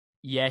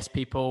Yes,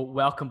 people,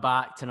 welcome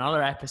back to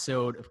another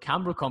episode of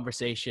CamBro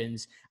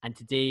Conversations. And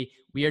today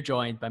we are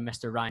joined by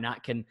Mr. Ryan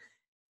Atkin,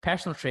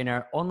 personal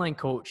trainer, online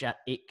coach at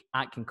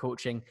Atkin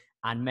Coaching,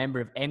 and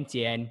member of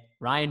MTN.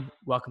 Ryan,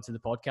 welcome to the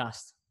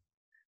podcast.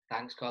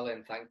 Thanks,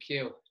 Colin. Thank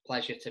you.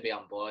 Pleasure to be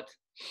on board.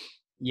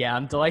 Yeah,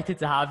 I'm delighted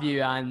to have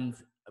you. And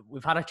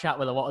we've had a chat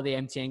with a lot of the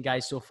MTN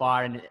guys so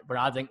far, and we're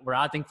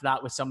adding to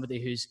that with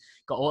somebody who's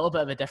got a little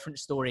bit of a different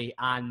story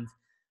and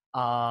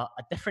a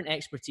different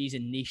expertise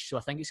and niche. So I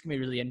think it's going to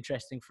be really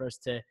interesting for us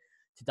to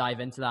dive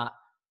into that.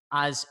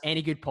 As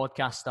any good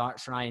podcast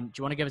starts, Ryan, do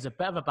you want to give us a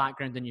bit of a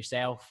background on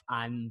yourself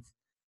and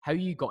how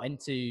you got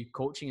into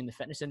coaching in the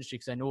fitness industry?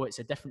 Because I know it's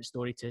a different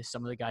story to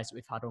some of the guys that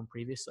we've had on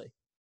previously.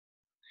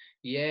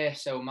 Yeah,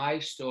 so my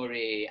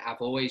story,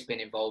 I've always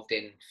been involved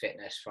in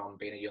fitness from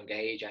being a young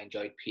age. I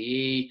enjoyed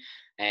PE,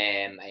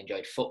 I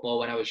enjoyed football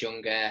when I was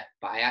younger,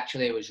 but I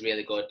actually was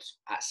really good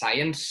at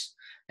science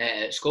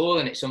at school,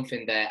 and it's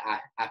something that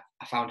I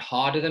found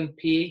harder than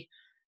PE,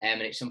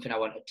 and it's something I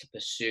wanted to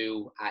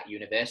pursue at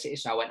university.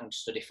 So I went on to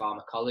study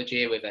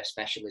pharmacology with a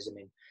specialism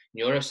in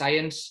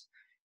neuroscience.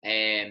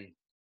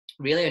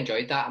 Really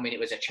enjoyed that. I mean, it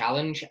was a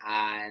challenge,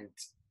 and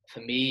for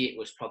me, it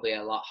was probably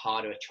a lot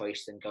harder a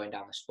choice than going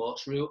down the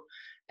sports route,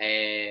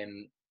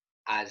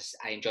 as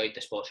I enjoyed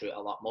the sports route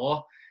a lot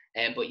more.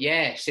 But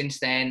yeah, since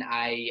then,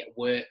 I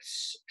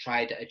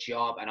tried a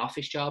job, an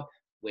office job,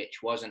 which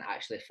wasn't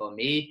actually for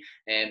me.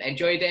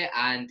 Enjoyed it,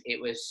 and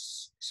it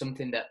was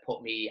something that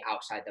put me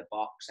outside the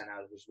box, and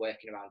I was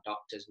working around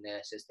doctors,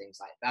 nurses, things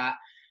like that.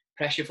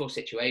 Pressureful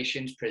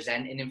situations,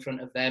 presenting in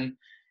front of them.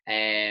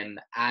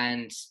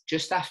 And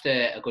just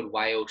after a good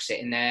while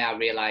sitting there, I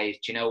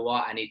realised, you know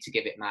what, I need to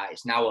give it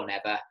it's now or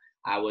never.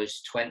 I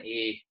was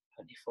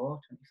 24,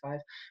 25.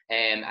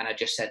 And I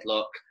just said,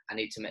 look, I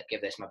need to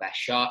give this my best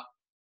shot.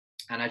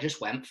 And I just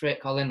went for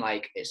it, Colin.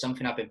 Like, it's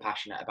something I've been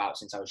passionate about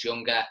since I was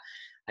younger.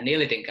 I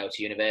nearly didn't go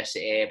to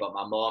university, but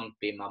my mum,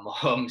 being my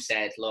mum,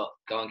 said, look,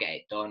 go and get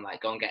it done,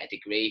 like, go and get a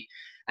degree.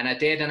 And I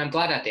did, and I'm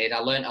glad I did. I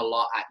learned a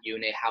lot at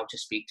uni, how to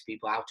speak to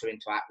people, how to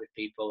interact with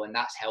people, and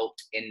that's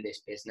helped in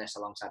this business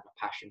alongside my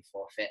passion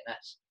for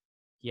fitness.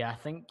 Yeah, I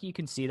think you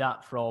can see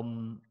that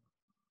from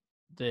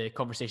the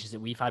conversations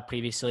that we've had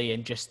previously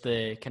and just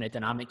the kind of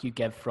dynamic you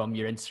give from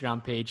your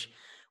Instagram page,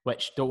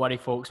 which, don't worry,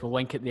 folks, we'll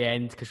link at the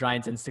end because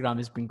Ryan's Instagram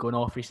has been going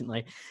off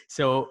recently.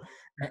 So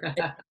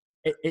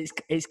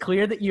it's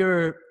clear that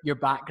your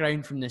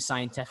background from the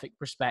scientific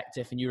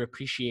perspective and your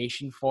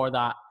appreciation for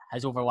that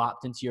has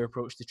overlapped into your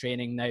approach to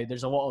training. Now,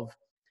 there's a lot of,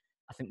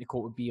 I think the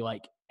quote would be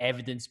like,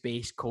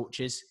 evidence-based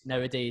coaches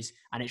nowadays,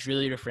 and it's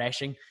really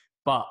refreshing.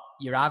 But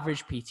your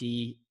average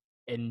PT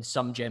in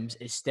some gyms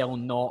is still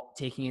not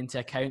taking into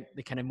account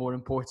the kind of more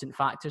important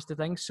factors to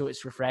things. So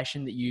it's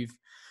refreshing that you've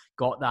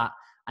got that.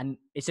 And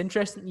it's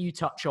interesting that you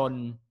touch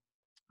on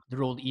the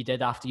role that you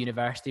did after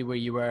university,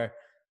 where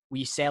were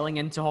you selling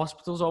into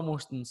hospitals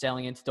almost and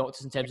selling into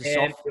doctors in terms of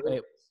software?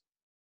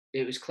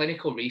 It was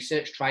clinical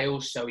research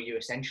trials, so you're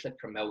essentially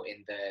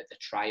promoting the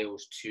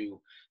trials to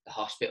the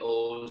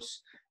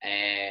hospitals,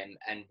 and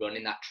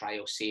running that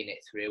trial, seeing it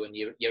through, and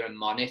you're a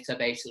monitor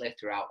basically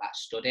throughout that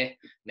study,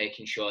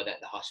 making sure that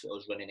the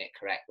hospital's running it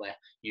correctly.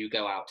 You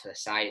go out to the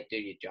site, do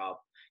your job,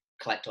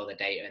 collect all the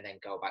data, and then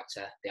go back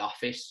to the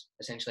office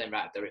essentially and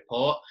write up the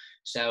report.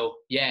 So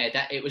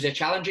yeah, it was a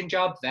challenging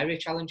job, very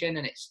challenging,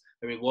 and it's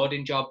a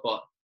rewarding job,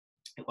 but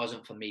it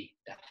wasn't for me,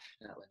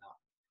 definitely not.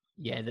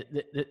 Yeah,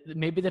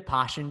 maybe the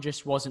passion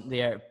just wasn't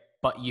there,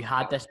 but you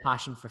had this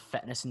passion for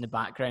fitness in the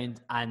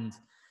background, and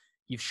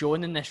you've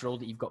shown in this role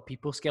that you've got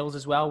people skills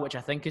as well, which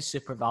I think is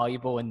super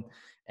valuable. And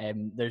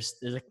there's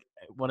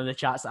one of the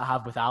chats that I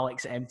have with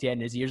Alex at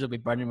MTN, his ears will be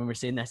burning when we're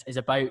saying this, is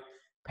about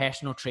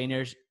personal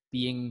trainers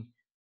being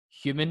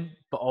human,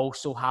 but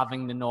also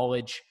having the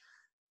knowledge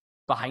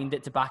behind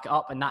it to back it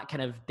up. And that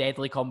kind of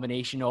deadly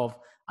combination of,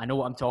 I know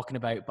what I'm talking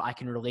about, but I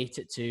can relate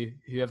it to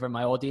whoever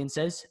my audience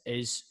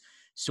is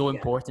so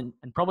important,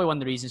 and probably one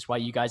of the reasons why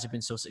you guys have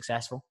been so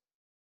successful.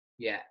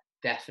 Yeah,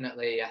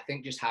 definitely. I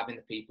think just having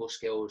the people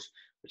skills,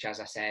 which, as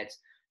I said,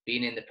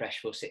 being in the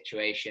pressureful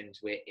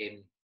situations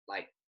in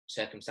like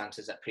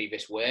circumstances at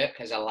previous work,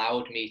 has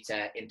allowed me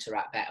to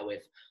interact better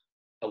with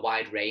a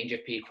wide range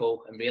of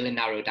people and really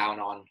narrow down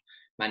on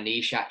my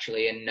niche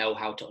actually, and know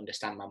how to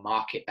understand my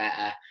market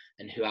better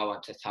and who I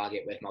want to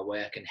target with my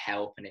work and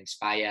help and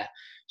inspire.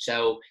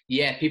 So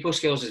yeah, people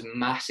skills is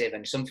massive,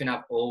 and something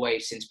I've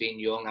always, since being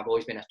young, I've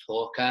always been a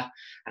talker,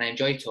 and I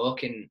enjoy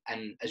talking.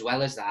 And as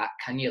well as that,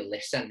 can you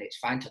listen? It's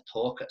fine to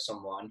talk at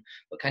someone,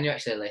 but can you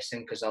actually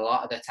listen? Because a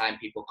lot of the time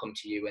people come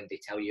to you and they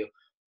tell you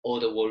all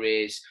the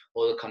worries,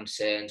 all the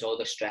concerns, all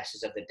the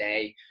stresses of the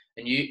day,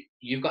 and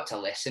you've got to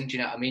listen. Do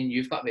you know what I mean?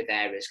 You've got to be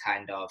there as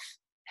kind of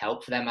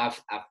help for them.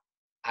 I've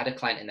had a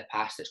client in the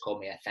past that's called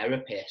me a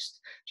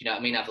therapist. Do you know what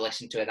I mean? I've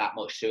listened to her that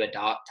much through her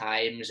dark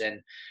times, and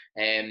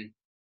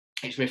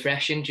it's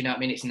refreshing. Do you know what I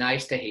mean? It's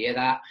nice to hear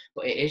that,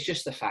 but it is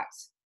just the fact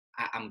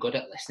I'm good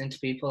at listening to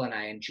people, and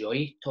I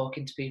enjoy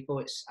talking to people.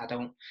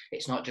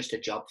 It's not just a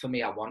job for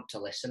me. I want to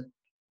listen.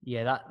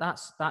 Yeah,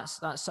 that's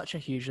such a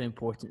hugely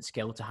important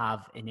skill to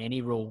have in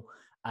any role.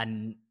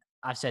 And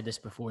I've said this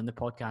before in the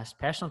podcast,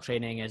 personal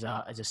training is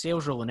a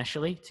sales role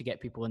initially to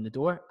get people in the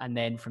door. And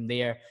then from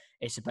there,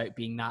 it's about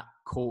being that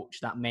coach,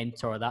 that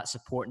mentor, that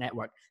support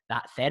network,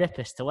 that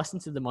therapist to listen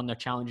to them on their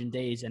challenging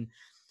days. And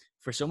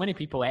for so many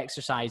people,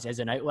 exercise is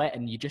an outlet.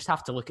 And you just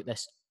have to look at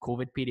this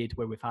COVID period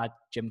where we've had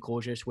gym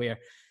closures, where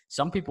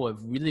some people have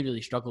really,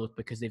 really struggled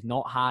because they've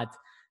not had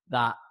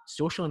that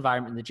social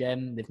environment in the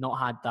gym. They've not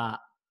had that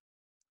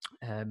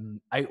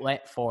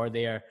outlet for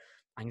their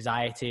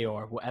anxiety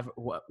or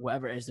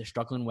whatever it is they're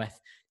struggling with,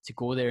 to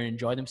go there and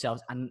enjoy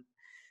themselves. And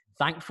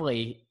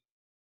thankfully,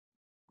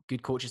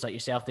 good coaches like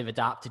yourself, they've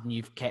adapted and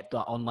you've kept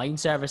that online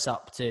service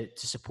up to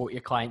support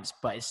your clients.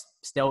 But it's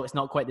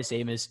not quite the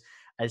same as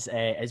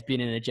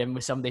being in a gym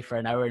with somebody for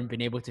an hour and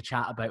being able to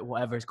chat about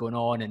whatever's going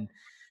on and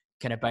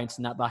kind of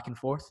bouncing that back and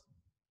forth.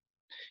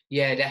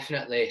 Yeah,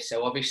 definitely.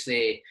 So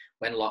obviously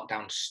when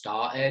lockdown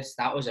started,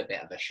 that was a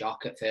bit of a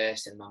shock at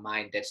first, and my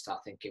mind did start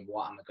thinking,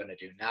 what am I going to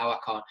do now?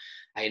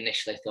 I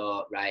initially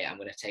thought, right, I'm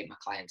going to take my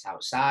clients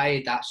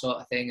outside, that sort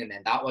of thing, and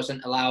then that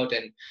wasn't allowed.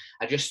 And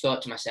I just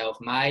thought to myself,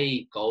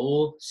 my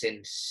goal,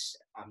 since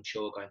I'm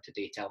sure going to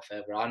detail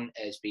further on,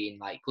 has been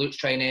like glutes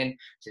training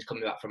since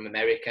coming back from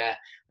America.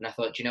 And I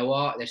thought, you know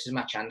what, this is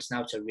my chance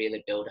now to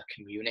really build a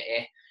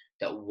community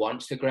that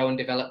wants to grow and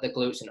develop the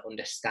glutes and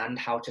understand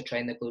how to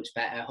train the glutes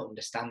better,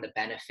 understand the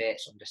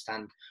benefits,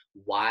 understand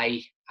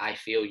why I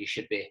feel you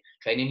should be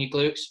training your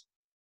glutes.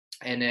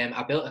 And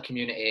I built a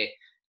community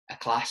of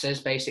classes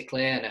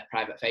basically, and a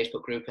private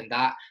Facebook group, and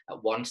that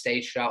at one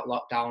stage throughout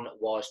lockdown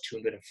was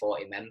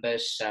 240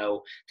 members.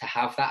 So to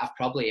have that, I've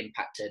probably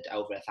impacted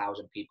over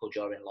 1,000 people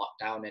during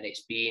lockdown, and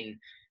it's been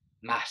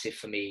massive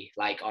for me,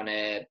 like on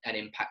an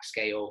impact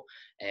scale.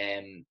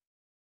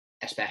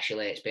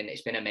 Especially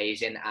it's been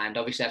amazing. And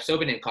obviously I've still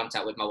been in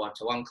contact with my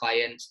one-to-one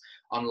clients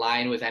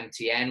online with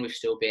MTN. We've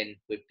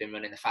been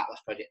running the Fat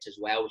Loss Project as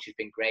well, which has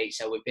been great.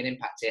 So we've been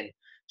impacting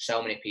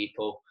so many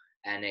people,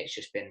 and it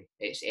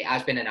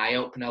has been an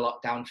eye-opener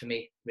lockdown for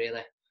me,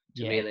 really.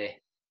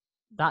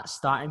 That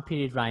starting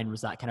period, Ryan,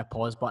 was that kind of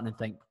pause button and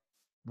think,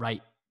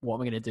 right, what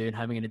am I going to do and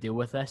how am I going to deal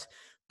with this?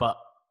 But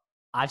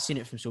I've seen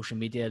it from social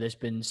media. There's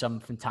been some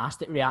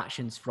fantastic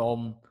reactions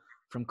from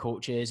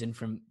coaches, and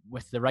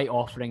with the right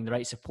offering, the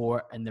right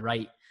support, and the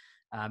right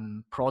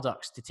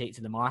products to take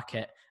to the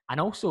market, and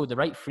also the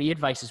right free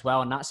advice as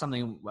well. And that's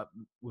something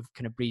we've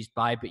kind of breezed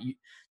by, but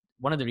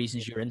one of the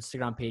reasons your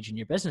Instagram page and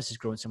your business has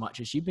grown so much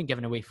is you've been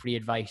giving away free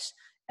advice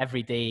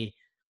every day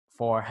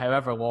for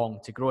however long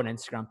to grow an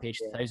Instagram page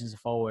to thousands of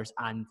followers.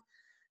 And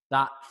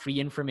that free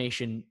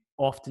information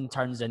often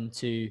turns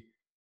into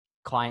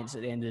clients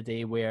at the end of the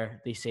day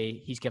where they say,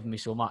 he's given me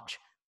so much,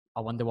 I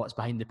wonder what's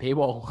behind the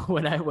paywall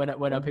when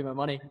I pay my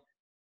money.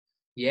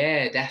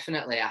 Yeah,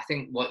 definitely. I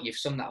think you've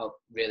summed that up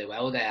really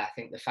well there. I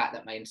think the fact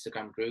that my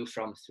Instagram grew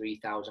from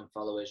 3,000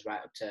 followers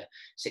right up to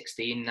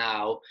 16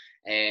 now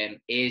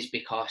is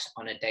because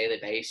on a daily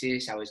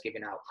basis, I was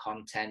giving out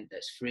content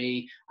that's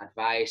free,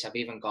 advice. I've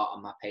even got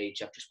on my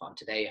page, I've just put on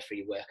today, a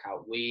free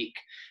workout week.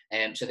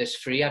 So there's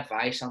free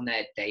advice on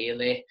there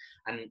daily.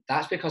 And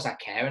that's because I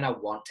care and I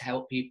want to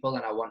help people,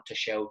 and I want to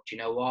show, do you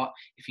know what?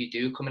 If you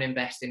do come and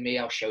invest in me,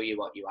 I'll show you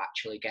what you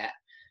actually get.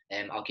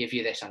 I'll give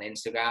you this on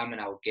Instagram,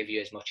 and I'll give you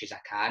as much as I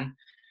can.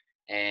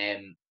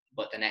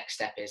 But the next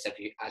step is,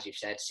 as you've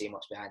said, seeing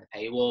what's behind the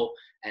paywall.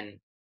 And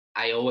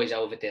I always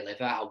over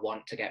deliver. I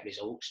want to get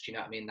results. Do you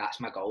know what I mean? That's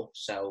my goal.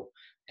 So,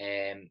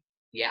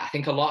 I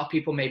think a lot of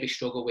people maybe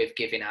struggle with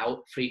giving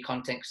out free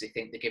content because they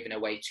think they're giving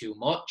away too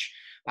much.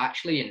 But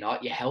actually, you're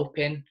not. You're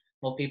helping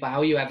more people.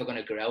 How are you ever going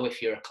to grow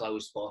if you're a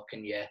closed book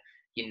and you're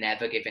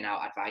never giving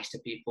out advice to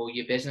people?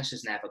 Your business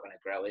is never going to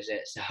grow, is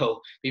it?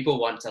 So people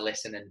want to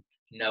listen and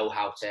know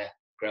how to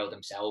grow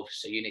themselves,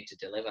 so you need to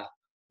deliver.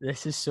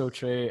 This is so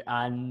true.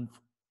 And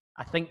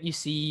I think you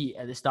see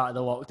at the start of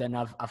the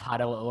lockdown, I've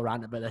had a little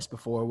rant about this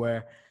before,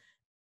 where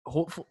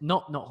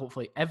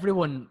hopefully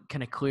everyone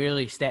kind of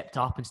clearly stepped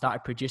up and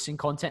started producing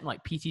content.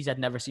 Like PTs I'd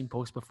never seen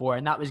post before,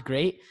 and that was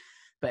great,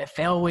 but it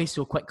fell away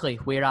so quickly.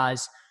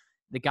 Whereas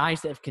the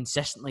guys that have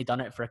consistently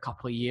done it for a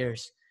couple of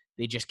years,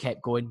 they just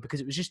kept going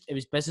because it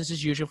was business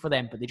as usual for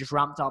them, but they just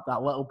ramped up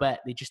that little bit.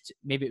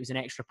 Maybe it was an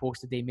extra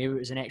post a day, maybe it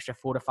was an extra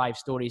 4 to 5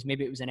 stories,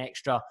 maybe it was an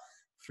extra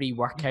free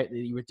workout that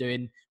you were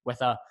doing with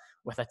a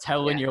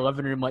towel in your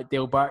living room like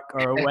Dale Burke,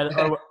 or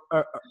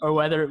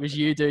whether it was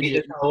you doing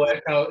your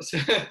workouts.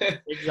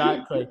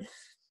 Exactly.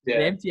 The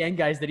MTN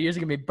guys, their ears are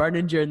gonna be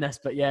burning during this,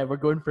 but yeah, we're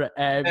going for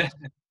it.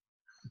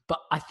 But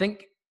I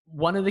think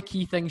one of the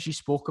key things you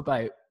spoke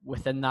about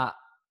within that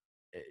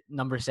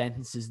number of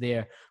sentences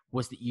there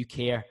was that you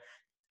care.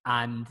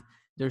 And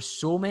there's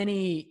so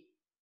many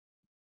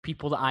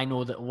people that I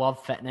know that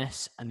love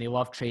fitness and they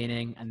love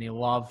training and they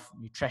love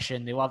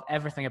nutrition, they love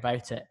everything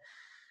about it,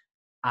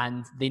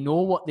 and they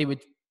know what they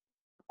would,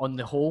 on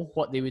the whole,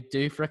 what they would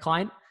do for a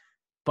client.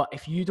 But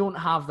if you don't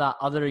have that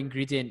other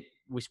ingredient,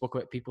 we spoke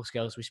about people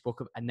skills,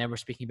 and then we're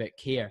speaking about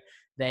care,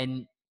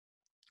 then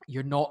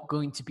you're not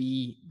going to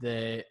be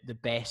the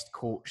best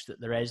coach that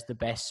there is, the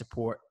best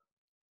support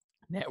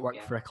network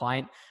Yeah. for a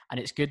client. And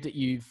it's good that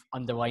you've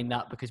underlined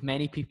that, because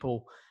many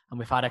people, and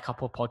we've had a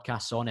couple of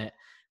podcasts on it,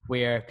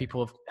 where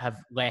people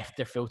have left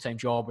their full-time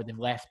job, or they've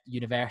left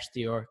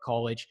university or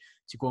college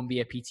to go and be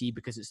a PT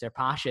because it's their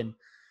passion.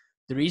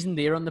 The reason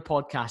they're on the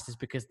podcast is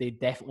because they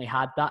definitely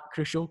had that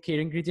crucial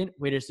care ingredient,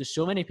 whereas there's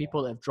so many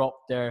people that have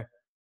dropped their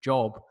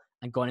job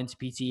and gone into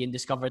PT and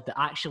discovered that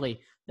actually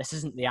this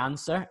isn't the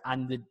answer.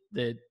 And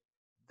the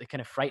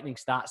kind of frightening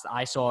stats that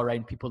I saw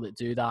around people that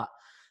do that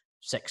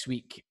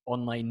 6-week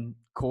online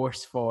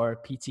course for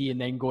PT and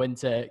then go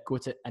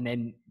to and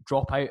then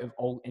drop out of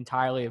all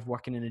entirely of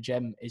working in a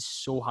gym is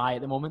so high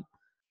at the moment.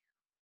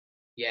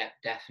 Yeah,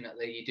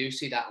 definitely. You do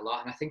see that a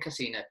lot. And I think I've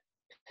seen a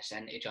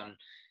percentage on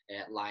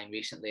line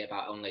recently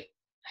about only,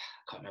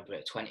 I can't remember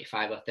it,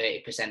 25 or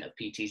 30% of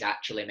PTs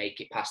actually make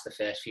it past the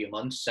first few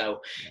months. So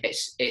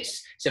it's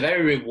a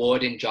very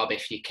rewarding job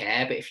if you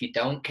care, but if you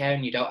don't care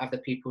and you don't have the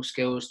people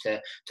skills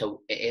to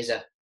it is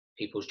a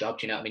people's job.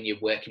 Do you know what I mean? You're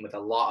working with a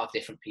lot of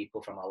different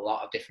people from a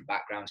lot of different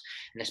backgrounds,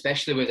 and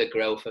especially with the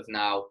growth of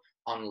now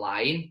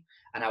online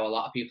and how a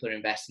lot of people are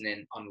investing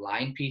in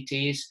online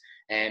PTs.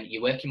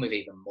 You're working with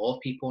even more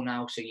people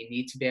now, so you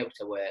need to be able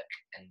to work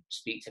and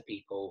speak to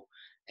people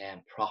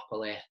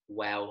properly,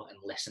 well, and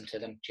listen to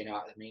them. Do you know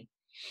what I mean?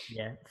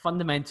 Yeah,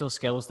 fundamental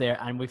skills there.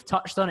 And we've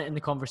touched on it in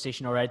the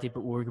conversation already,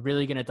 but we're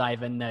really going to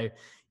dive in now.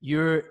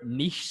 Your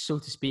niche, so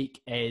to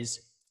speak, is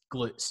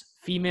glutes,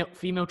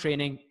 female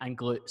training and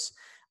glutes.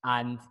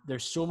 And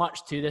there's so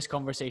much to this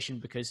conversation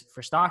because,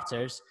 for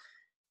starters,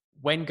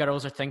 when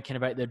girls are thinking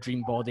about their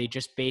dream body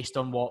just based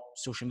on what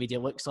social media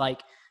looks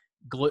like,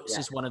 glutes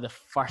is one of the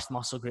first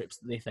muscle groups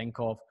that they think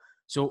of.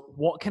 So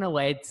what kind of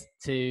led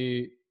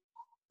to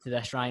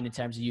this, Ryan, in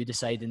terms of you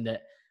deciding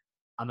that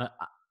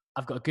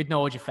I've got a good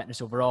knowledge of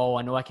fitness overall,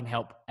 I know I can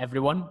help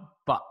everyone,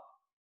 but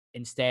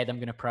instead I'm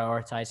going to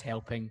prioritize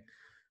helping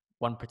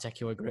one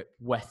particular group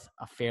with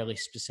a fairly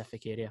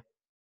specific area?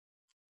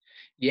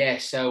 Yeah,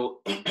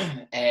 so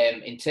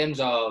in terms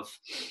of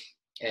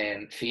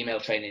female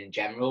training in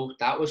general,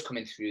 that was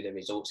coming through the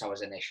results I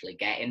was initially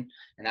getting.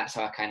 And that's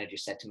how I kind of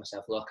just said to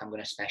myself, look, I'm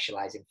going to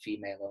specialize in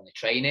female only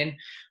training,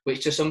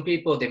 which to some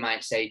people, they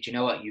might say, do you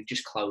know what? You've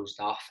just closed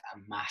off a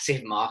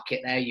massive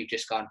market there. You've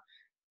just gone,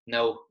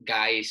 no,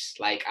 guys,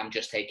 like I'm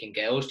just taking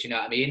girls. Do you know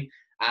what I mean?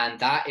 And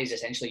that is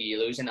essentially you're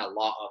losing a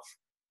lot of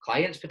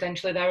clients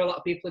potentially there. A lot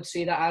of people would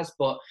see that as,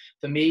 but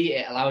for me,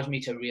 it allows me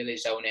to really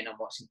zone in on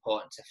what's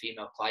important to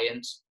female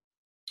clients.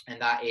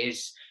 And that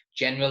is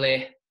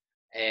generally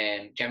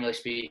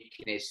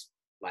speaking, is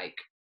like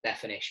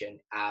definition,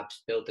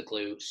 abs, build the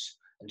glutes,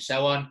 and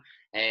so on,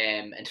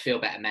 and feel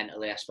better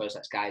mentally. I suppose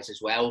that's guys as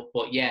well.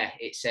 But yeah,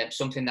 it's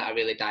something that I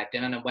really dived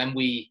in on. And when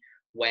we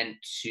went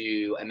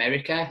to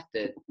America,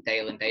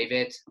 Dale and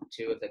David,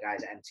 two of the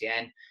guys at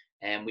MTN,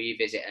 and we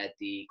visited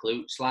the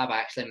Glutes lab. I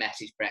actually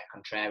messaged Brett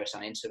Contreras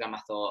on Instagram. I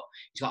thought,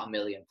 he's got 1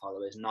 million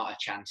followers. Not a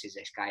chance is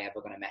this guy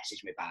ever going to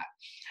message me back.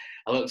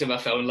 I looked at my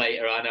phone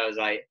later on. I was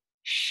like,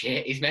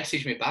 shit, he's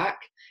messaged me back.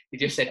 He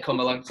just said, come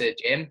along to the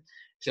gym.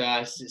 So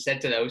I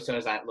said to those two, I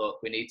was like, look,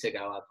 we need to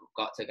go. I've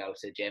got to go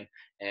to the gym.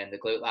 And the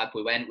Glute lab,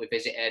 we went, we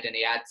visited, and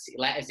he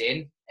let us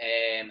in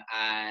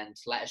and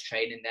let us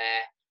train in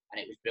there.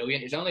 And it was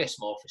brilliant. It was only a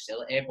small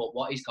facility, but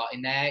what he's got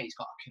in there, he's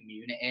got a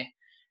community.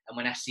 And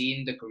when I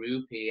seen the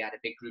group, he had a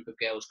big group of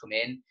girls come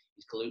in,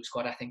 his glute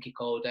squad, I think he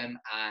called them,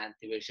 and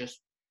there was just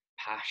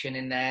passion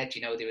in there. Do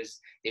you know,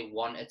 they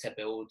wanted to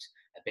build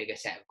a bigger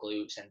set of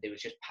glutes, and they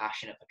was just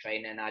passionate for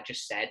training. And I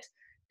just said,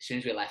 as soon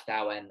as we left,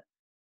 I went,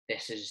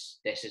 this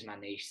is my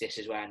niche. This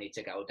is where I need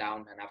to go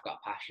down, and I've got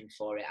a passion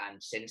for it.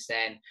 And since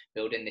then,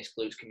 building this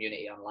glutes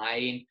community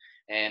online,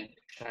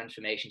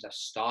 transformations I've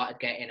started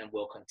getting and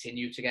will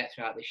continue to get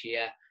throughout this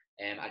year.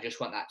 I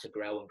just want that to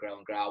grow and grow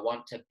and grow. I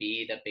want to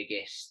be the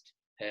biggest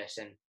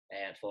person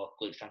for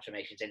glutes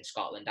transformations in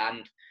Scotland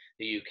and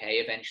the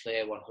UK eventually.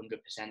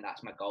 100%,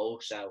 that's my goal.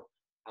 So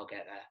I'll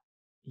get there.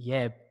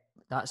 Yeah,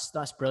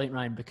 that's brilliant,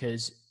 Ryan,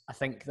 because I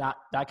think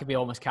that could be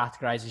almost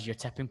categorized as your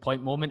tipping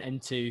point moment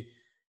into,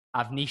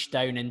 I've niched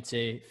down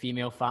into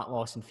female fat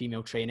loss and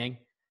female training,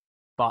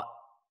 but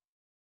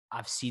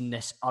I've seen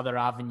this other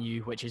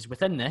avenue, which is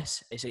within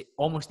this. It's a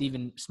almost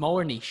even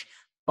smaller niche,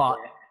 but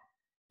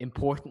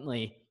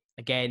importantly,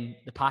 again,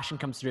 the passion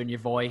comes through in your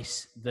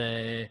voice,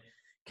 the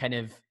kind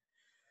of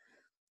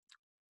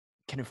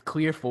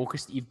clear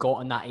focus that you've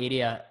got in that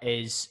area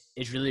is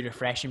really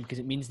refreshing, because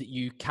it means that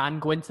you can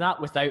go into that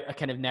without a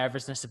kind of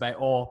nervousness about,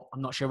 oh,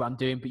 I'm not sure what I'm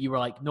doing. But you were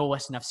like, no,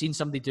 listen, I've seen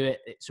somebody do it.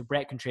 So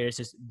Brett Contreras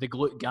is the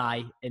glute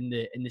guy in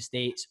the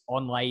States.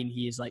 Online,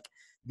 he is like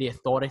the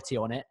authority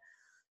on it.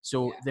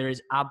 So there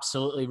is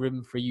absolutely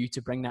room for you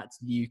to bring that to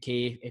the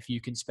UK if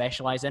you can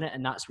specialize in it.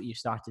 And that's what you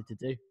started to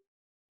do.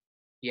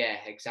 Yeah,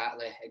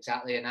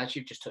 exactly. And as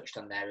you've just touched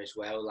on there as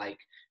well, like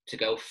to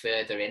go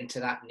further into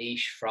that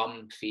niche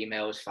from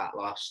females fat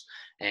loss,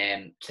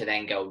 to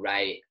then go,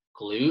 right,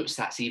 glutes,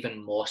 that's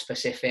even more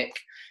specific.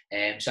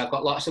 So I've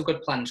got lots of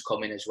good plans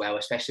coming as well,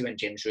 especially when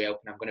gyms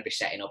reopen. I'm going to be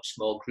setting up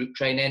small group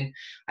training.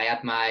 I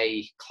had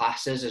my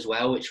classes as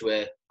well, which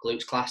were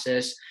glutes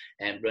classes,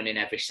 running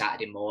every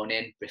Saturday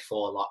morning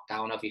before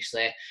lockdown,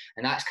 obviously.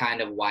 And that's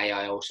kind of why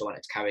I also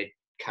wanted to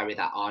carry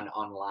that on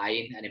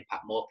online and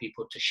impact more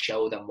people, to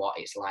show them what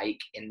it's like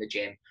in the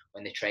gym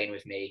when they train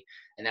with me.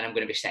 And then I'm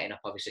going to be setting up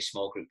obviously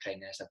small group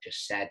training, as I've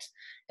just said.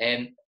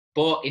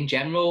 But in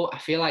general, I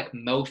feel like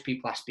most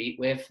people I speak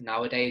with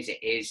nowadays, it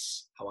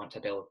is, I want to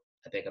build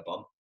a bigger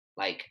bum.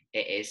 Like,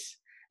 it's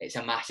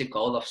a massive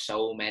goal of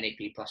so many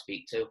people I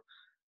speak to.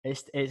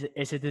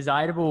 It's a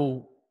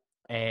desirable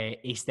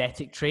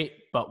aesthetic trait,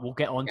 but we'll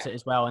get onto it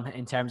as well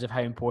in terms of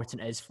how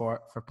important it is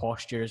for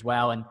posture as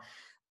well. And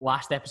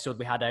last episode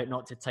we had out,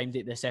 not to time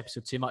date this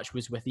episode too much,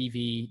 was with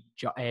Evie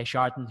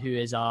Chardon, who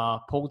is a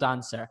pole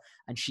dancer,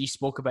 and she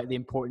spoke about the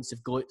importance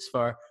of glutes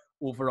for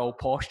overall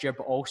posture,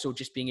 but also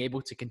just being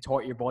able to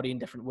contort your body in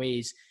different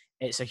ways.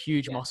 It's a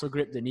huge muscle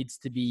group that needs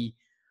to be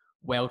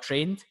well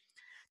trained.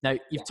 Now,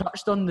 you've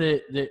touched on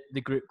the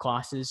group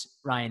classes,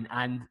 Ryan,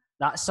 and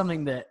that's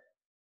something that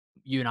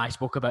you and I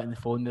spoke about on the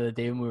phone the other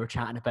day when we were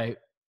chatting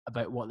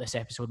about what this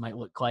episode might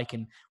look like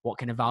and what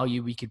kind of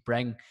value we could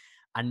bring.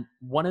 And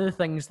one of the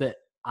things that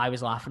I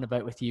was laughing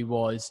about with you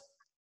was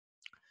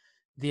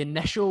the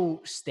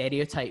initial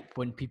stereotype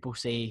when people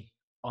say,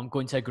 oh, I'm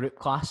going to a group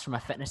class for my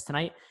fitness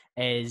tonight,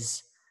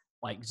 is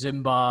like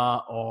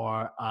Zumba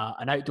or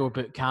an outdoor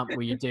boot camp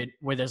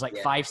where there's like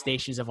 5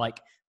 stations of like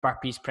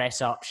burpees,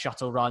 press ups,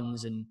 shuttle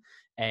runs, and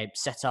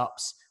sit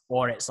ups,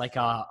 or it's like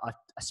a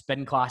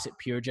spin class at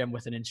Pure Gym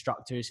with an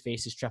instructor whose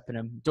face is tripping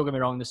him. Don't get me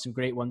wrong, there's some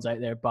great ones out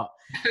there, but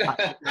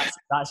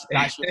that's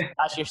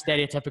your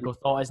stereotypical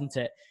thought, isn't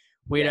it?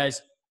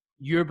 Whereas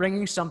you're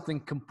bringing something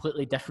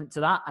completely different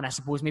to that, and I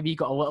suppose maybe you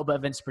got a little bit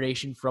of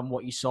inspiration from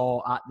what you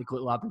saw at the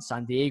Glute Lab in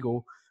San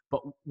Diego.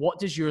 But what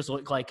does yours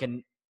look like?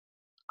 And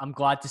I'm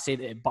glad to say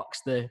that it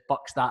bucks that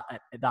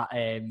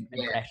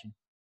impression.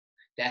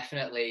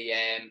 Definitely.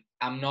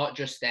 I'm not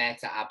just there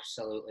to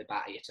absolutely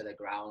batter you to the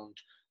ground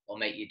or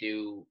make you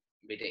do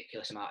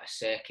ridiculous amount of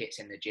circuits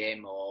in the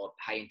gym or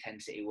high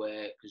intensity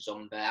work,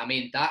 Zumba. I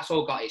mean, that's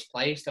all got its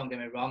place, don't get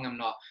me wrong. I'm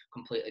not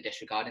completely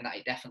disregarding that.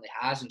 It definitely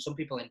has, and some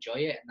people enjoy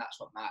it, and that's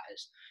what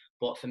matters.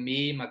 But for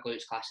me, my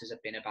glutes classes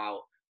have been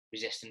about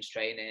resistance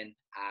training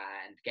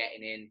and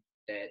getting in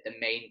the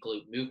main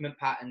glute movement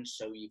patterns.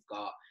 So you've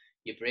got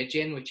your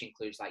bridging, which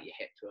includes like your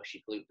hip thrust,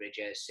 your glute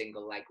bridges,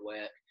 single leg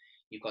work.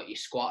 You've got your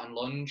squat and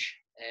lunge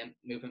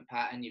movement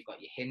pattern. You've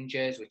got your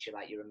hinges, which are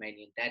like your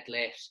Romanian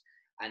deadlifts.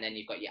 And then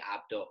you've got your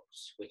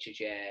abductions, which is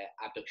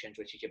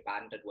your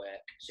banded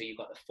work. So you've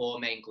got the 4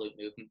 main glute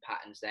movement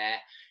patterns there.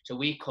 So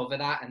we cover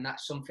that. And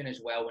that's something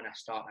as well when I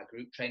start my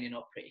group training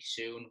up pretty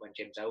soon when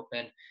gyms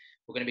open.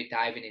 We're going to be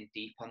diving in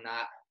deep on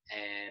that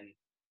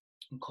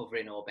and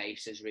covering all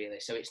bases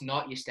really. So it's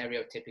not your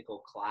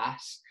stereotypical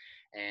class.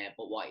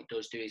 But what it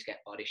does do is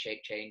get body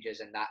shape changes.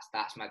 And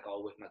that's my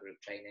goal with my group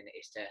training,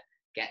 is to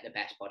get the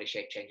best body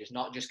shape changes,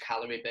 not just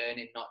calorie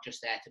burning, not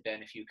just there to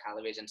burn a few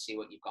calories and see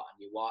what you've got on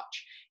your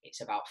watch.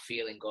 It's about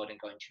feeling good and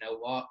going, do you know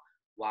what?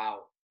 Wow,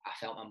 I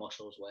felt my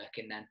muscles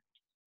working then.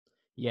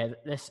 Yeah,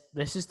 this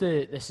is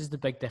the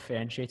big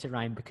differentiator,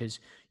 Ryan, because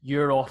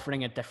you're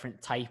offering a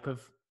different type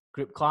of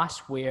group class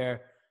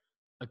where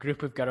a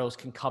group of girls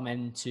can come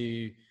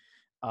into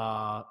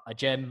a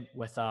gym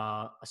with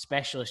a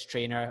specialist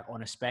trainer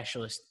on a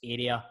specialist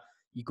area.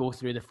 You go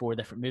through the 4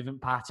 different movement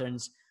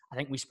patterns. I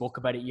think we spoke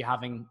about it, you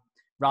having,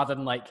 rather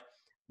than like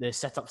the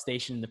sit-up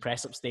station, the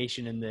press-up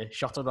station, and the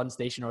shuttle run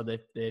station, or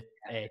the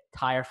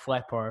tire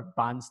flip or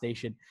band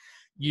station,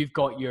 you've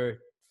got your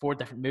 4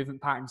 different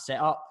movement patterns set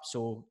up.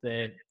 So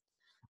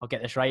I'll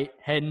get this right,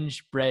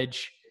 hinge,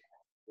 bridge,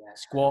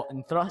 squat,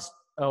 and thrust.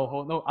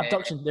 Oh no,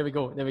 abduction. There we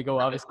go.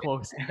 I was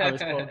close.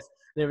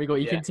 There we go.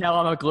 You can tell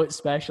I'm a glute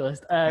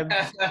specialist.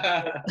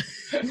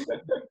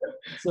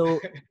 So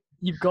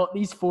you've got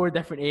these 4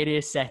 different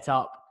areas set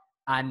up,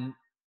 and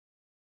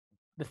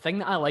the thing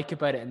that I like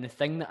about it, and the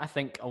thing that I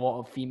think a lot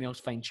of females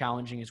find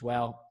challenging as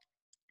well,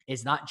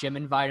 is that gym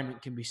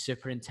environment can be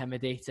super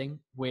intimidating,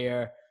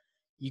 where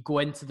you go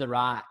into the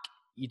rack,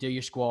 you do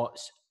your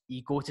squats,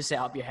 you go to set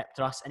up your hip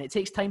thrust, and it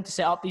takes time to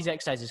set up these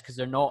exercises because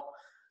they're not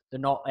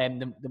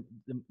the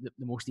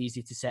most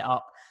easy to set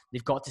up.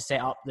 They've got to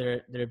set up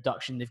their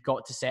abduction, they've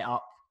got to set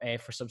up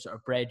for some sort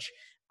of bridge,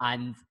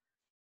 and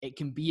it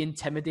can be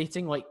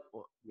intimidating,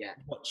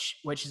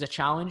 which is a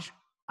challenge.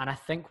 And I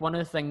think one of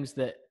the things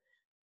that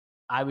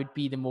I would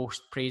be the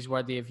most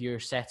praiseworthy of your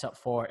setup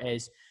for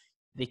is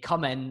they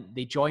come in,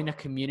 they join a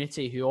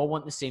community who all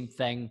want the same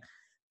thing,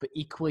 but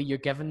equally you're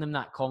giving them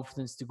that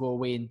confidence to go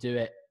away and do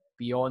it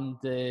beyond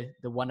the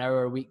 1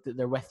 hour a week that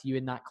they're with you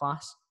in that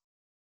class.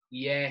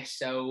 Yeah,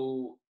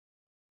 so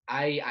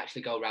I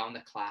actually go around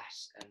the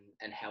class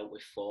and help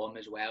with form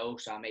as well.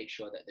 So I make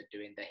sure that they're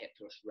doing the hip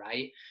thrust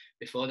right.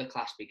 Before the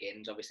class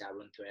begins, obviously I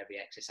run through every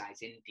exercise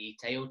in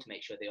detail to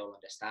make sure they all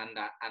understand,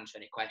 answer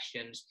any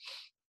questions.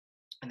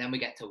 And then we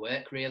get to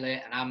work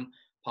really. And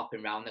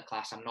popping around the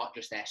class. I'm not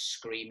just there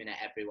screaming at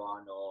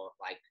everyone or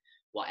like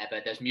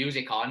whatever. There's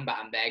music on, but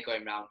I'm there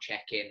going around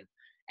checking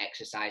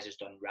exercises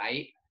done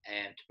right,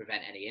 to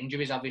prevent any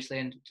injuries, obviously,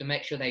 and to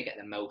make sure they get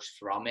the most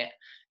from it.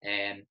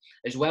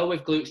 As well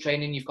with glutes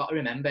training, you've got to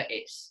remember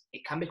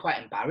it can be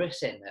quite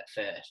embarrassing at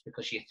first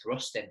because you're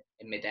thrusting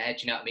in midair.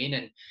 Do you know what I mean?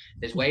 And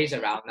there's ways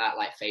around that,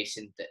 like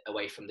facing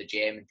away from the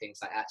gym and things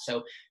like that.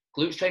 So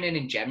glutes training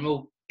in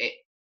general,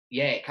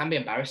 it can be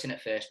embarrassing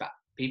at first, but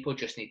people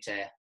just need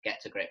to get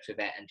to grips with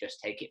it and just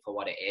take it for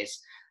what it is.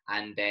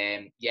 And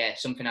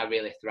something I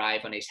really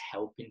thrive on is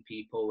helping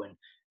people and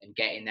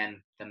getting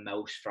them the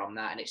most from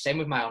that. And it's same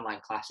with my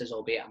online classes,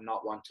 albeit I'm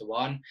not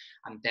one-to-one.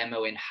 I'm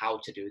demoing how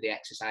to do the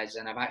exercises.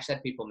 And I've actually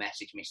had people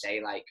message me say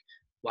like,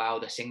 wow,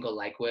 the single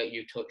leg work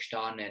you touched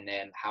on and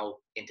how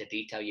into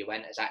detail you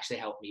went has actually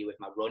helped me with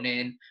my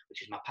running,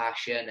 which is my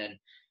passion,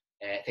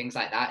 and things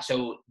like that.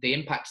 So the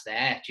impact's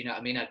there. Do you know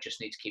what I mean? I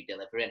just need to keep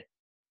delivering.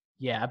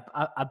 Yeah,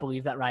 I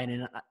believe that, Ryan.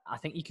 And I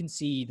think you can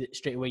see that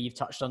straight away you've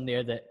touched on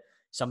there that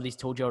somebody's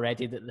told you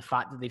already that the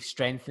fact that they've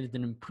strengthened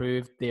and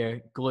improved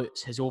their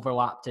glutes has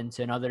overlapped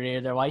into another area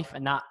of their life.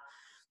 And that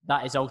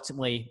is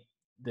ultimately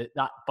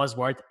that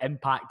buzzword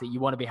impact that you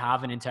want to be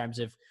having in terms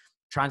of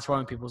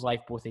transforming people's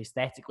life, both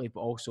aesthetically,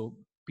 but also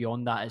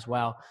beyond that as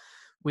well.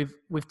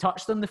 We've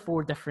touched on the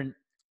 4 different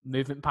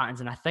movement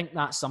patterns. And I think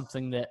that's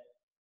something that,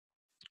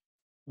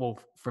 well,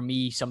 for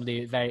me,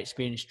 somebody very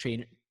experienced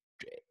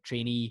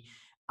trainee,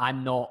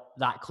 I'm not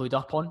that clued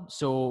up on.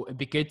 So it'd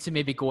be good to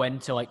maybe go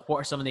into like, what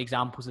are some of the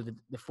examples of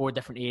the 4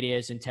 different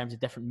areas in terms of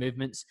different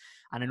movements?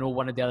 And I know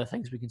one of the other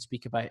things we can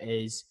speak about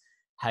is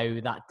how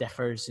that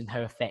differs and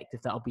how effective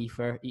that'll be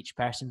for each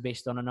person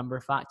based on a number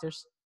of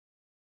factors.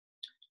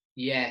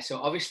 Yeah, so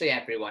obviously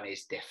everyone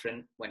is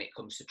different when it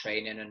comes to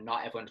training, and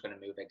not everyone's going to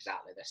move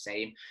exactly the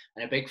same.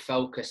 And a big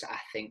focus, I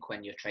think,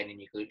 when you're training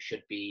your glutes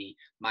should be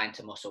mind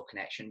to muscle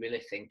connection,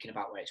 really thinking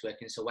about where it's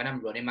working. So when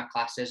I'm running my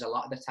classes, a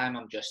lot of the time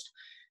I'm just,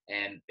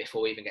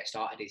 before we even get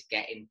started, is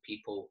getting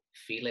people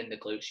feeling the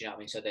glutes, you know what I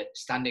mean? So the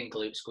standing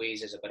glute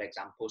squeeze is a good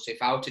example. So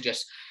if I were to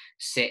just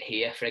sit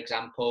here, for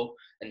example,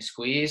 and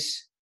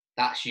squeeze,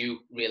 that's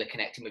you really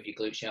connecting with your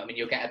glutes, you know what I mean?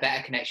 You'll get a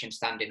better connection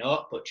standing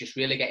up, but just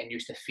really getting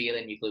used to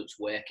feeling your glutes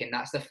working.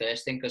 That's the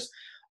first thing, because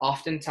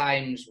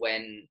oftentimes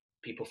when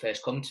people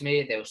first come to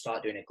me, they'll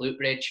start doing a glute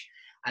bridge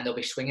and they'll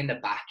be swinging the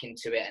back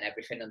into it and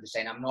everything, and they're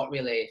saying, I'm not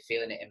really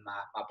feeling it in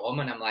my bum.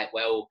 And I'm like,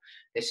 well,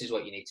 this is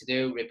what you need to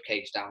do, rib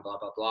cage down, blah,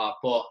 blah, blah.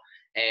 But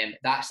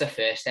that's the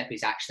first step,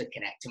 is actually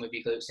connecting with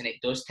your glutes, and it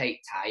does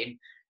take time.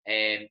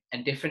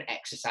 And different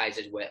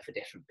exercises work for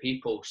different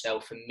people. So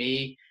for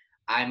me,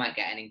 I might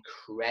get an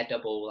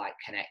incredible like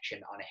connection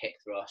on a hip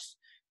thrust.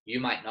 You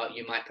might not.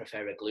 You might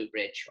prefer a glute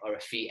bridge or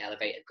a feet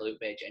elevated glute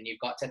bridge, and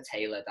you've got to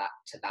tailor that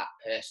to that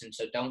person.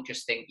 So don't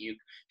just think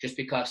just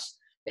because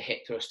the hip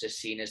thrust is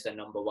seen as the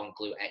number 1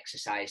 glute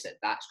exercise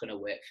that's going to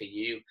work for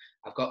you.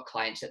 I've got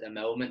clients at the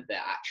moment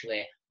that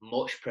actually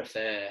much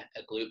prefer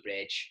a glute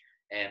bridge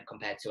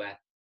compared to a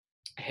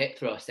hip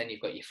thrust. Then you've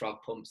got your frog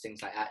pumps,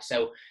 things like that.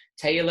 So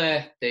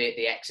tailor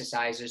the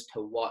exercises to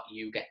what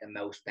you get the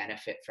most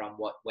benefit from,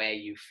 where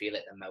you feel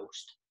it the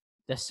most.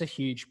 This is a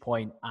huge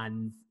point,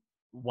 and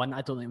one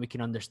I don't think we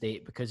can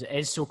understate, because it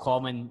is so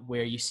common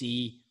where you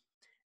see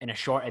in a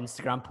short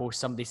Instagram post,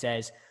 somebody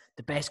says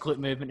the best glute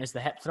movement is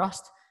the hip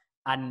thrust.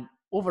 And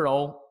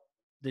overall,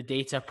 the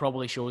data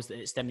probably shows that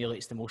it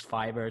stimulates the most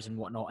fibers and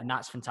whatnot, and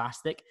that's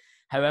fantastic.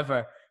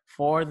 However,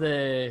 for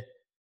the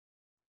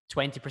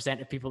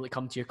 20% of people that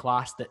come to your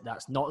class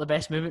that's not the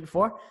best movement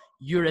for,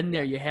 you're in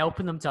there, you're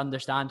helping them to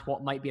understand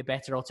what might be a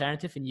better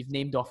alternative. And you've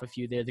named off a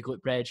few there: the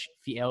glute bridge,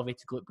 feet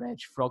elevated glute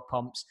bridge, frog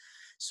pumps.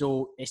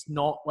 So it's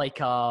not like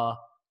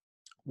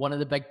one of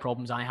the big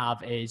problems I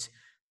have is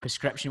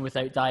prescription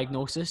without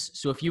diagnosis.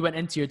 So if you went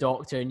into your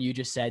doctor and you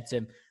just said to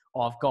him,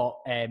 oh, I've got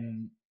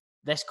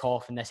this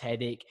cough and this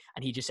headache,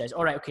 and he just says,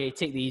 all right, okay,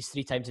 take these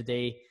 3 times a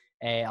day,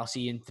 I'll see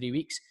you in 3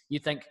 weeks,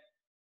 you'd think,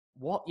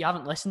 what? You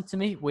haven't listened to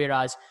me?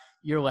 Whereas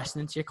you're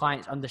listening to your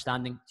clients,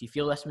 understanding, do you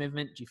feel this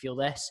movement? Do you feel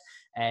this?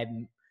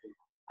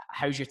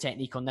 How's your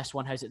technique on this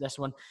one? How's it this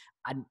one?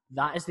 And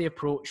that is the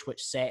approach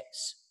which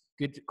sets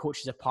good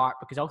coaches apart,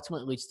 because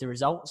ultimately it leads to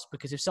results.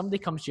 Because if somebody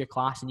comes to your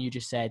class and you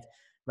just said,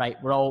 right,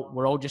 we're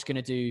all just going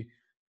to do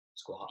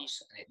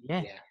squats,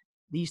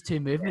 these 2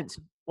 movements,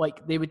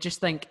 like they would just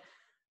think,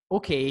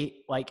 okay,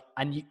 like,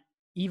 and you,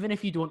 even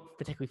if you don't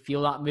particularly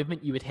feel that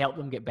movement, you would help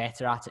them get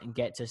better at it and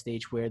get to a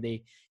stage where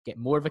they get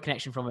more of a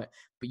connection from it.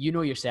 But you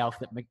know yourself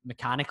that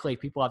mechanically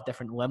people have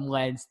different limb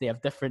lengths, they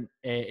have different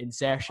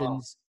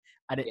insertions,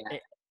 and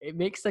it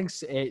makes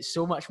things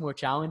so much more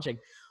challenging.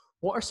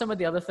 What are some of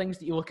the other things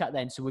that you look at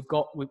then? So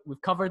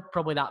we've covered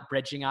probably that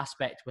bridging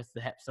aspect with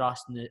the hip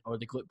thrust or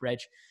the glute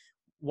bridge.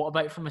 What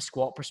about from a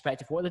squat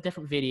perspective? What are the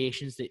different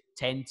variations that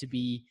tend to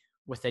be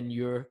within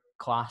your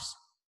class?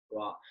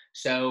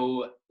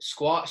 So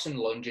squats and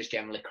lunges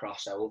generally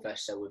cross over.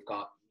 So we've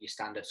got your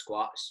standard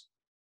squats,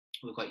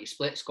 we've got your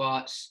split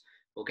squats,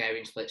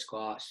 Bulgarian split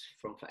squats,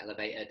 front foot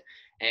elevated.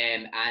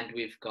 And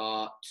we've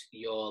got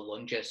your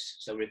lunges,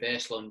 so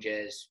reverse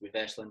lunges with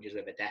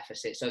a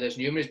deficit. So there's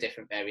numerous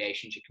different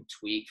variations you can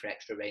tweak for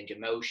extra range of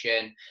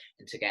motion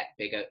and to get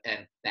bigger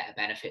and better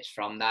benefits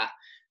from that.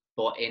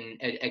 But in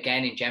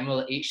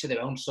general, each to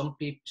their own. Some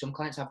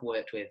clients I've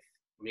worked with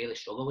really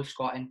struggle with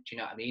squatting. Do you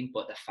know what I mean?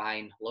 But they're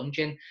fine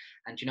lunging.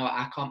 And do you know what?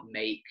 I can't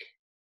make.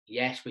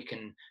 Yes, we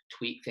can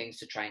tweak things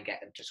to try and get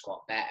them to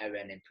squat better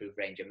and improve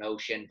range of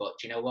motion. But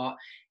do you know what?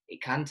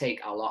 It can take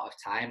a lot of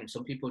time, and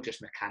some people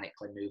just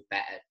mechanically move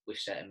better with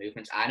certain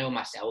movements. I know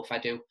myself, I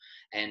do.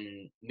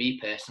 And me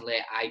personally,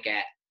 I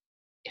get,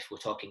 if we're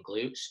talking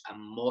glutes, a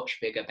much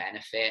bigger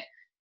benefit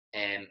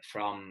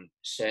from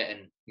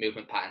certain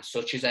movement patterns,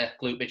 such as a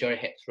glute bridge or a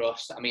hip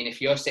thrust. I mean, if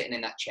you're sitting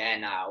in that chair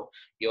now,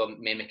 you're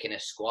mimicking a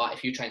squat.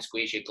 If you try and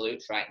squeeze your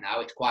glutes right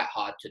now, it's quite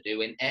hard to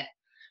do, isn't it?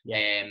 Yeah.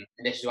 And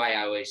this is why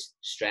I always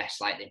stress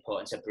like the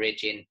importance of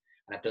bridging,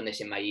 and I've done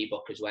this in my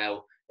ebook as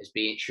well, as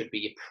being, it should be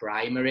your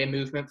primary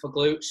movement for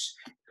glutes.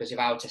 Because if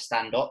I were to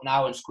stand up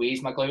now and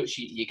squeeze my glutes,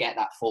 you get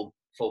that full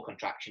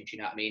contraction. Do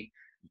you know what I mean?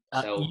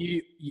 So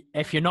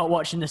if you're not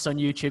watching this on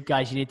YouTube,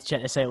 guys, you need to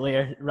check this out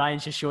later.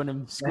 Ryan's just showing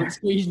him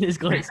squeezing his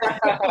glutes.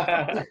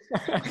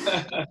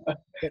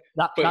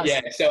 But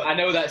yeah, so I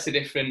know that's a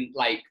different,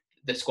 like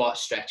the squat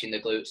stretching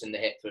the glutes and the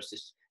hip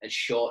thrust and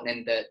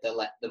shortening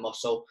the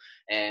muscle.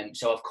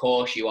 So of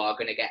course you are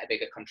going to get a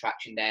bigger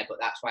contraction there, but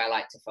that's why I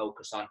like to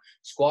focus on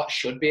squats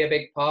should be a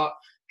big part.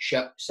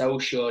 So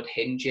should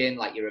hinging,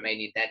 like your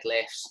Romanian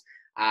deadlifts,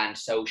 and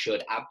so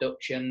should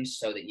abductions,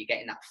 so that you're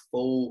getting that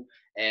full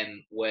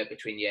work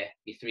between your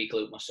three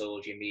glute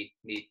muscles, your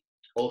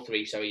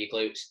your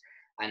glutes,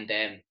 and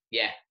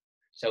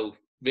so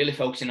really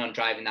focusing on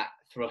driving that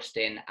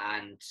thrusting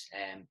and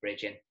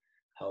bridging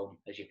home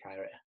as your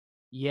priority.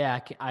 Yeah,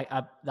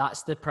 I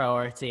that's the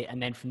priority,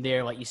 and then from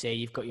there, like you say,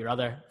 you've got your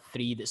other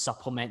three that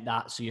supplement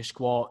that. So your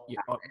squat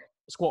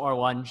or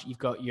lunge, you've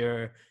got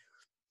your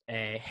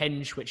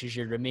hinge, which is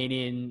your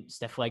Romanian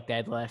stiff leg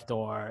deadlift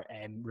or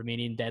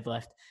Romanian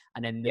deadlift,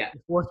 and then the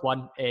fourth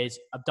one is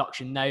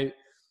abduction. Now,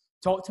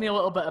 talk to me a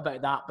little bit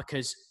about that,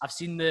 because I've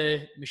seen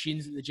the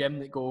machines at the gym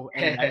that go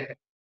in and out,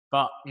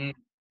 but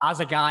as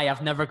a guy,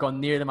 I've never gone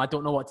near them. I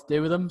don't know what to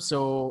do with them.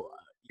 So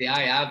yeah,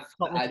 I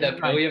have. They're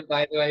brilliant,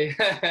 by the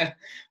way.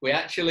 We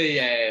actually,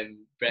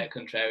 Brett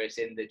Contreras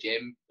in the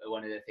gym,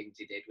 one of the things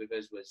he did with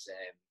us was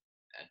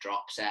a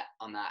drop set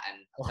on that,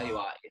 and I'll tell you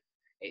what,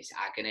 it's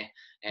agony.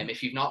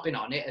 If you've not been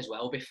on it as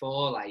well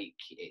before, like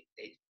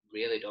it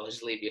really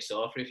does leave you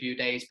sore for a few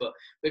days. But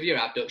with your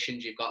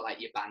abductions, you've got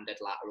like your banded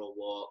lateral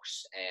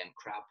walks,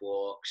 crab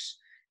walks,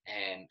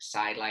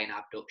 sideline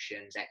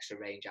abductions, extra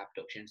range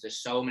abductions.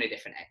 There's so many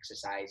different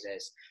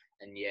exercises,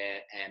 and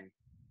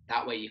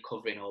that way you're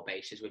covering all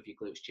bases with your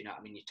glutes. Do you know what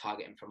I mean? You're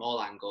targeting from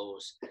all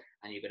angles,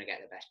 and you're going to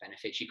get the best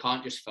benefits. You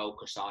can't just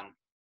focus on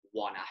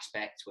one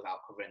aspect without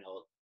covering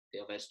all the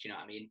others. Do you know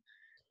what I mean?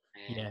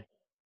 Yeah,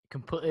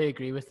 completely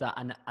agree with that.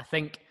 And I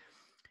think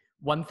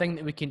one thing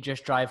that we can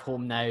just drive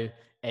home now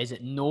is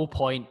at no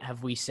point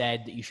have we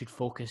said that you should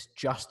focus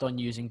just on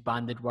using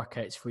banded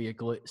workouts for your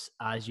glutes,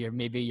 as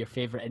maybe your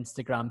favorite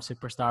Instagram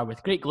superstar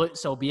with great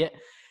glutes, albeit,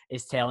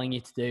 is telling you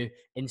to do.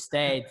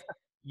 Instead,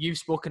 you've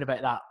spoken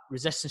about that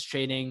resistance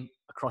training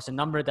across a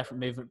number of different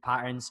movement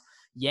patterns.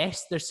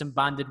 Yes, there's some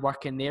banded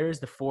work in there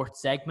as the fourth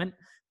segment,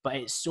 but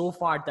it's so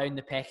far down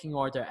the pecking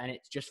order, and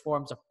it just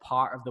forms a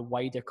part of the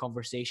wider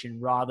conversation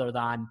rather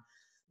than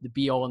the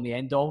be all and the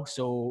end all.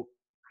 So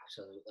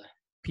absolutely,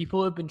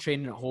 people who've been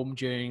training at home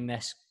during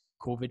this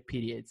COVID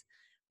period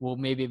will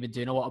maybe have been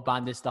doing a lot of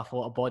banded stuff, a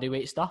lot of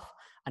bodyweight stuff,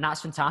 and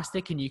that's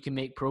fantastic, and you can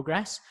make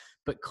progress.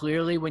 But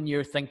clearly, when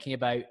you're thinking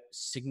about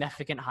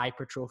significant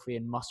hypertrophy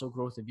and muscle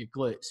growth of your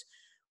glutes,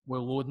 we're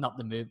loading up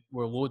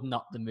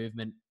the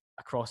movement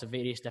across a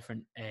various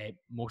different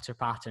motor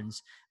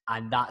patterns,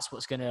 and that's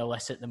what's going to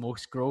elicit the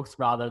most growth,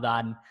 rather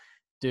than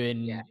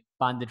doing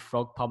banded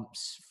frog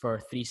pumps for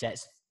three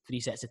sets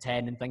of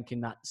 10 and thinking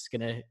that's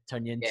going to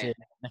turn you into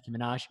Nicki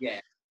Minaj. Yeah,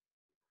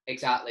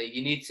 exactly.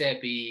 You need to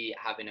be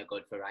having a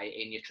good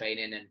variety in your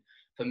training, and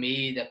for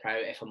me, the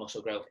priority for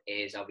muscle growth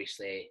is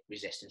obviously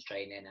resistance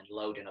training and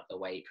loading up the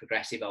weight,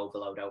 progressive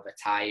overload over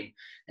time,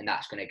 and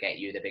that's going to get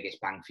you the biggest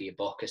bang for your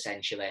buck,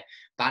 essentially.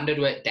 Banded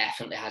work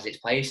definitely has its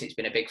place. It's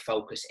been a big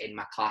focus in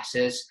my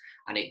classes,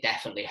 and it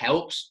definitely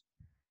helps.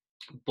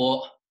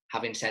 But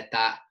having said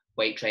that,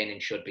 weight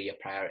training should be your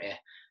priority.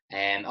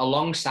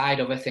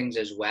 Alongside other things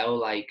as well,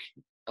 like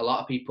a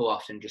lot of people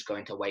often just go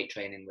into weight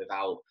training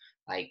without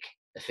like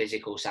the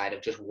physical side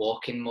of just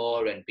walking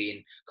more and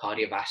being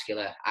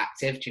cardiovascular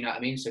active. Do you know what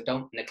I mean? So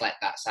don't neglect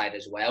that side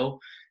as well.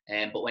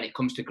 But when it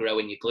comes to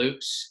growing your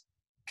glutes,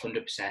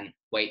 100%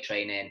 weight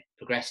training,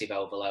 progressive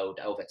overload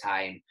over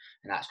time,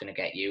 and that's going to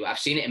get you. I've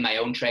seen it in my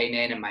own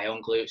training, and my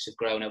own glutes have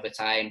grown over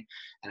time,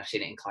 and I've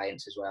seen it in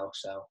clients as well.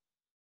 So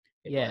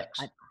it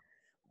works.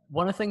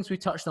 One of the things we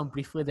touched on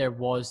briefly there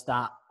was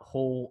that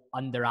whole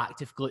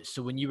underactive glutes.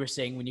 So when you were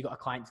saying when you got a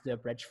client to do a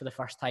bridge for the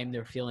first time, they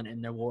were feeling it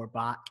in their lower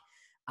back,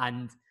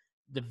 and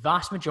the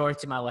vast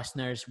majority of my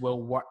listeners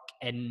will work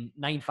in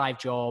 9-5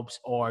 jobs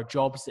or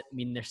jobs that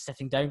mean they're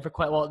sitting down for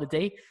quite a lot of the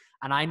day.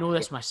 And I know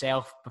this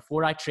myself.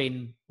 Before I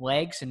train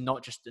legs and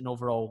not just an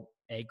overall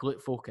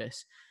glute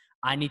focus,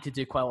 I need to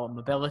do quite a lot of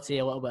mobility,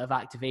 a little bit of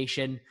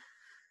activation.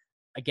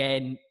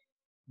 Again,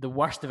 the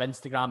worst of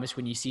Instagram is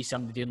when you see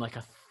somebody doing like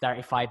a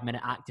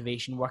 35-minute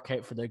activation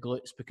workout for their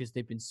glutes because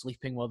they've been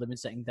sleeping while they've been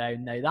sitting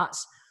down. Now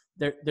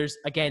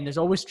there's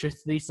always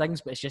truth to these things,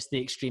 but it's just the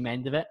extreme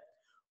end of it.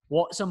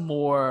 What's a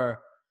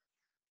more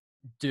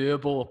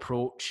doable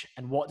approach,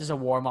 and what does a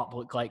warm-up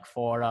look like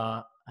for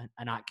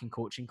an Atkin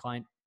coaching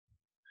client?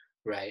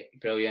 Right,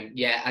 brilliant.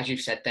 Yeah, as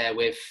you've said there,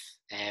 with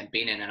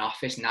being in an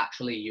office,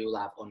 naturally you'll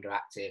have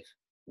underactive,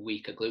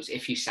 weaker glutes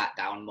if you sat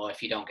down more,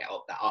 if you don't get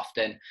up that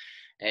often.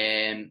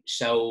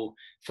 So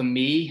for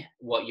me,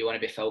 what you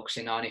want to be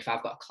focusing on, if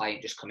I've got a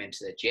client just come into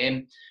the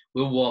gym,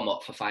 we'll warm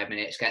up for 5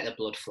 minutes, get the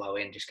blood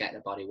flowing, just get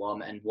the body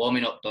warm. And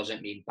warming up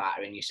doesn't mean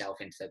battering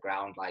yourself into the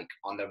ground like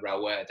on the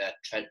rower,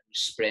 the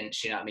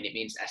sprints, you know what I mean? It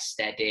means a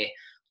steady,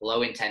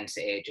 low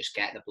intensity, just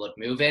get the blood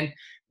moving.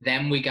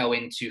 Then we go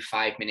into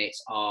 5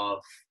 minutes of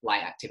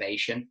light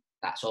activation.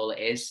 That's all it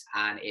is.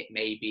 And it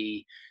may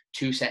be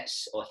 2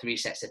 sets or 3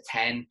 sets of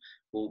 10.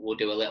 We'll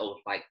do a little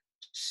like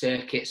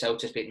circuit, so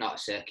to speak, not a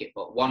circuit,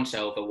 but once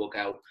over, we'll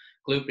go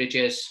glute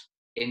bridges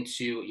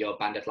into your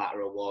banded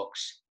lateral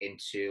walks,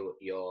 into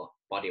your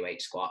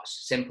bodyweight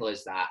squats. Simple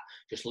as that.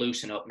 Just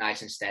loosen up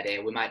nice and steady.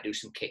 We might do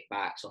some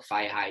kickbacks or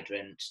fire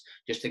hydrants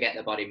just to get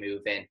the body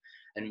moving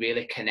and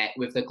really connect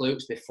with the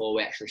glutes before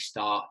we actually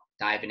start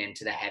diving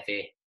into the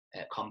heavy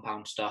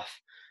compound stuff.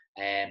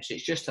 So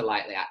it's just to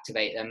lightly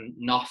activate them.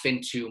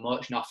 Nothing too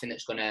much, nothing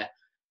that's going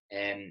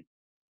to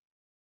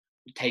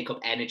take up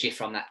energy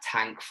from that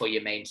tank for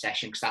your main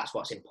session, because that's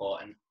what's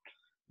important.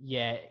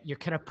 Yeah, you're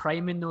kind of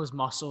priming those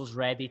muscles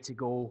ready to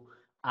go.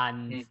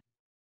 And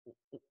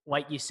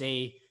like you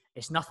say,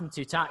 it's nothing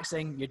too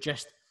taxing. You're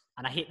just,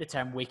 and I hate the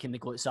term waking the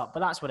glutes up, but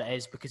that's what it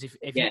is. Because if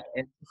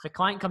a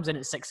client comes in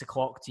at 6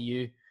 o'clock to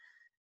you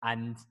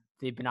and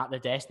they've been at their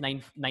desk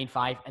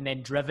 9-5 and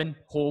then driven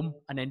home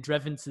and then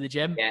driven to the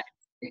gym. Yeah,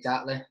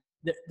 exactly.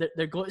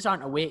 Their glutes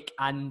aren't awake.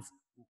 And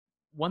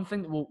one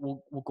thing that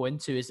we'll go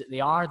into is that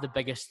they are the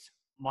biggest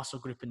muscle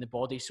group in the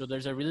body. So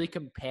there's a really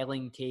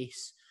compelling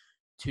case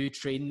to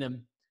train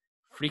them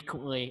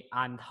frequently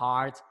and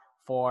hard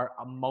for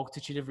a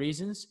multitude of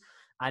reasons.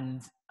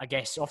 And I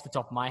guess off the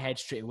top of my head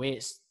straight away,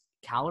 it's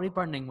calorie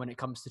burning when it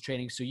comes to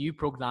training. So you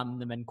program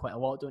them in quite a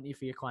lot, don't you,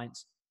 for your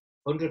clients?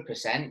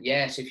 100%.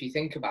 Yes. If you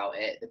think about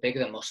it, the bigger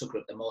the muscle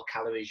group, the more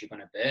calories you're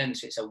going to burn.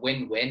 So it's a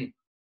win-win.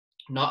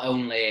 Not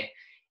only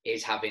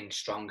is having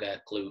stronger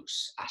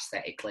glutes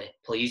aesthetically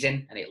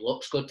pleasing, and it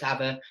looks good to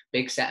have a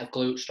big set of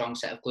glutes, strong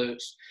set of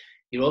glutes,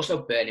 you're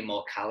also burning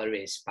more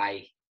calories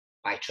by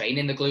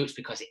training the glutes,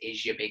 because it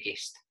is your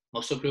biggest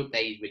muscle group.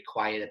 They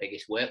require the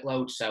biggest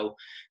workload. So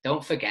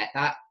don't forget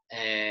that.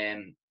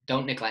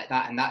 Don't neglect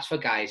that. And that's for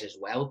guys as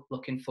well,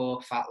 looking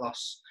for fat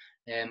loss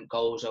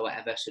goals or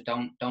whatever. So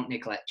don't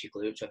neglect your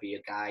glutes, whether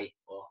you're guy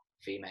or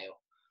female.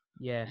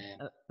 Yeah,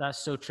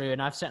 that's so true.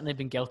 And I've certainly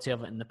been guilty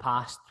of it in the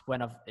past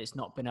when it's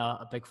not been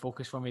a big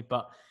focus for me,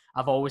 but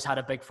I've always had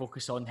a big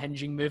focus on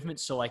hinging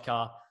movements. So like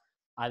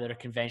either a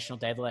conventional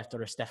deadlift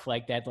or a stiff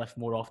leg deadlift.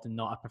 More often than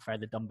not, I prefer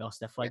the dumbbell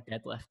stiff leg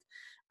deadlift.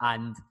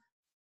 And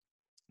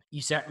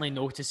you certainly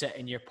notice it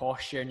in your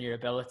posture and your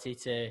ability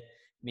to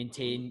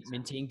maintain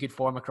good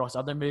form across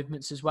other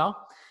movements as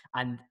well.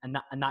 And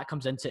that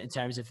comes into it in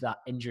terms of that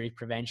injury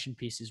prevention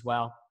piece as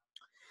well.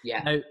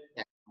 Yeah. Now,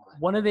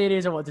 one of the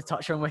areas I wanted to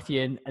touch on with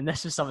you, and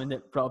this is something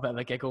that brought a bit of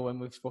a giggle when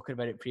we've spoken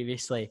about it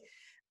previously.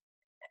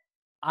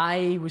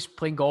 I was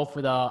playing golf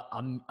with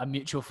a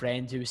mutual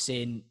friend who was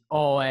saying,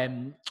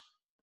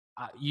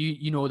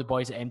 you know the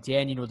boys at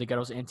MTN, you know the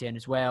girls at MTN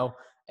as well.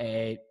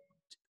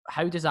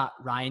 How does that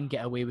Ryan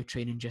get away with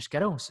training just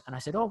girls? And I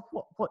said, oh,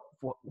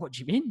 what do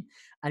you mean?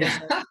 And he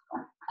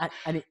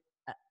said,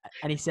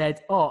 and he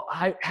said, oh,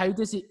 how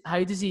does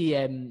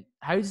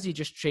he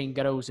just train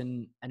girls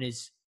and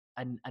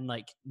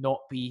like not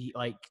be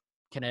like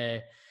kind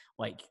of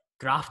like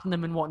grafting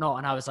them and whatnot?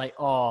 And I was like,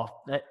 oh,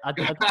 I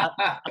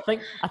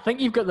think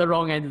you've got the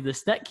wrong end of the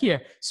stick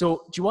here.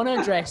 So do you want to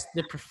address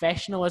the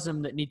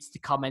professionalism that needs to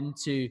come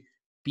into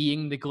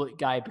being the glute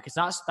guy? Because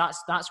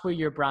that's where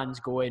your brand's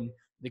going.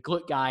 The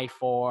glute guy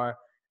for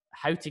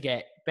how to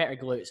get better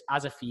glutes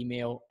as a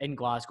female in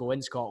Glasgow,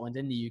 in Scotland,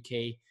 in the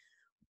UK.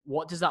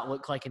 What does that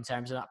look like in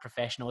terms of that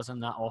professionalism,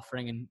 that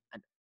offering? And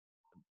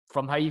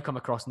from how you come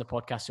across in the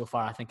podcast so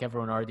far, I think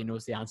everyone already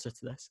knows the answer to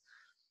this.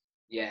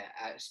 Yeah,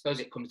 I suppose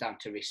it comes down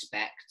to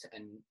respect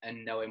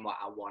and knowing what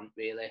I want,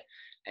 really.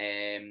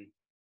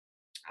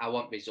 I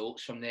want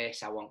results from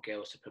this. I want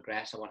girls to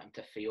progress. I want them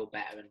to feel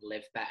better and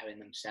live better in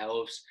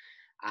themselves.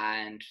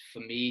 And for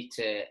me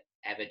to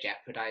ever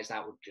jeopardize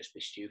that would just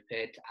be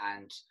stupid.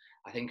 And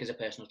I think as a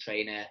personal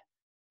trainer,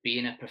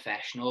 being a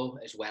professional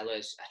as well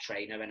as a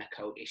trainer and a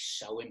coach is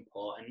so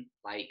important.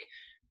 Like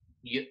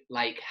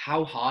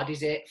how hard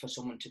is it for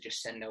someone to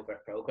just send over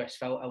a progress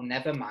photo?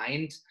 Never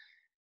mind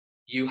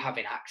you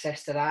having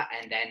access to that,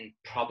 and then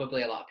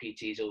probably a lot of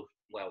PTs will,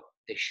 well,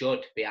 they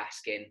should be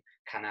asking,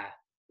 can I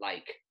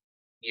like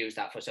use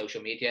that for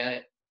social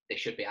media? They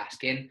should be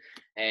asking.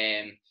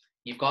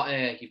 You've got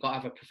to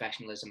have a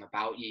professionalism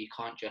about you. You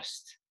can't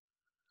just,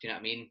 do you know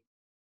what I mean?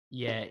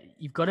 Yeah,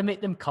 you've got to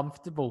make them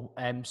comfortable.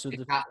 So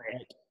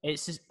Exactly.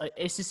 like,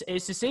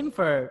 it's the same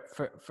for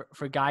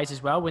guys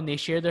as well. When they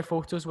share their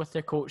photos with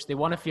their coach, they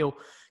want to feel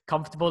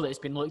comfortable that it's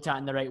been looked at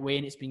in the right way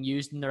and it's been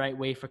used in the right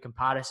way for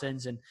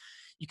comparisons. And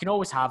you can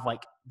always have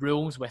like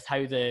rules with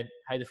how the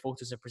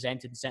photos are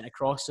presented and sent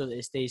across so that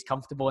it stays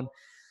comfortable. And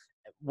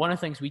one of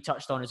the things we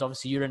touched on is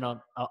obviously you're in a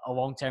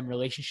long-term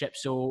relationship,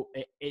 so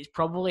it's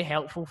probably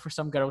helpful for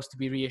some girls to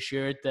be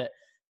reassured that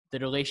the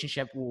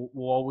relationship will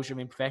always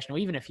remain professional.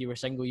 Even if you were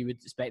single, you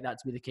would expect that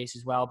to be the case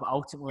as well. But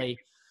ultimately,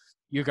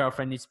 your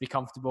girlfriend needs to be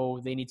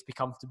comfortable, they need to be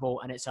comfortable,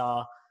 and it's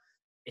a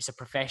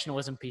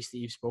professionalism piece that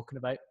you've spoken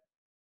about.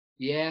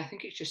 Yeah, I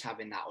think it's just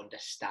having that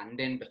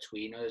understanding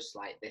between us.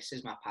 Like, this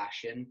is my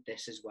passion.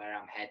 This is where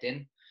I'm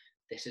heading.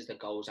 This is the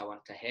goals I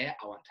want to hit.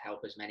 I want to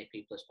help as many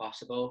people as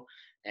possible.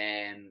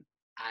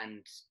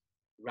 And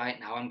right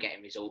now I'm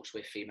getting results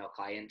with female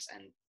clients,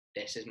 and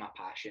this is my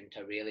passion,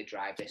 to really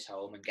drive this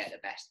home and get the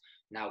best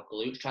now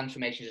glutes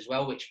transformations as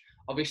well, which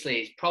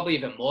obviously is probably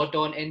even more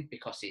daunting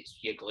because it's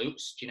your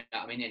glutes, do you know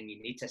what I mean? And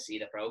you need to see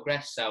the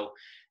progress. So,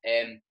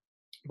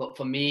 but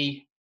for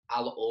me,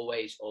 I'll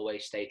always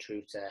stay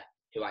true to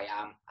who I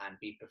am and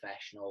be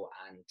professional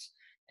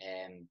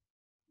and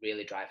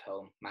really drive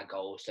home my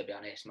goals. To be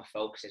honest, my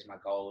focus is my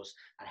goals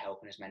and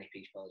helping as many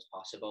people as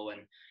possible,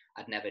 and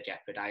I'd never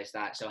jeopardize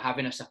that. So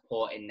having a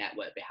supporting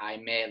network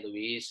behind me,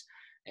 Louise,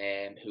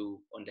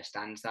 who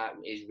understands that,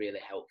 is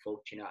really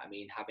helpful. Do you know what I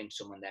mean? Having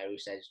someone there who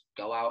says,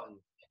 go out and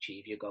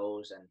achieve your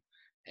goals,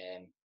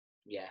 and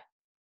yeah.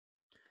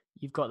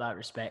 You've got that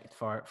respect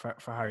for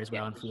her as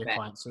well, Yeah, and for your respect,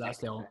 clients. So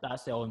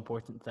that's the all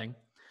important thing.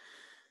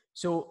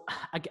 So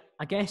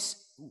I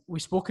guess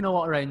we've spoken a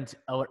lot around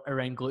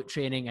glute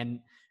training, and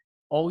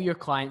all your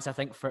clients, I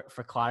think,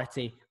 for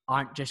clarity,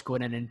 aren't just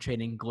going in and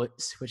training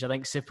glutes, which I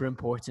think is super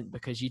important,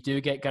 because you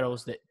do get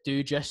girls that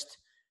do just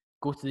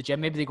go to the gym.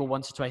 Maybe they go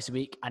once or twice a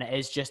week, and it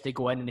is just they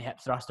go in and they hip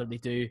thrust, or they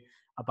do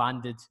a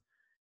banded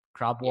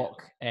crab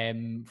walk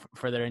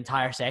for their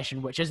entire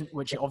session, which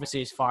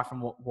obviously is far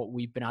from what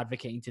we've been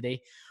advocating today.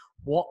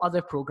 What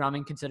other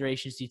programming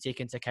considerations do you take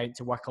into account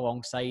to work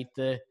alongside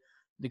the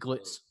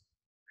glutes?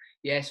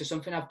 Yeah, so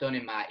something I've done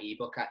in my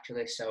ebook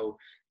actually. So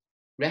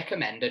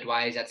recommended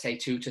wise, I'd say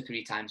 2 to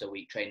 3 times a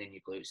week training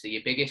your glutes. They're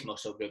your biggest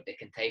muscle group. They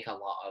can take a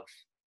lot of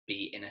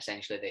beating,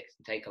 essentially. They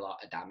can take a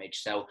lot of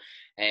damage. So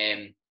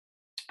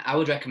I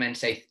would recommend,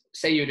 say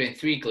you're doing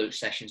 3 glute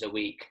sessions a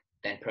week,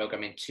 then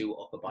programming 2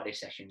 upper body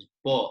sessions.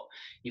 But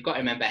you've got to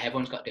remember,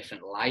 everyone's got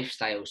different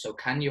lifestyles. So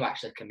can you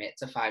actually commit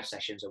to 5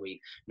 sessions a week?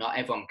 Not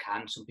everyone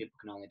can. Some people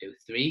can only do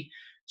 3.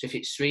 So if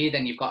it's 3,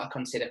 then you've got to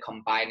consider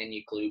combining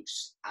your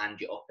glutes and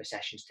your upper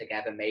sessions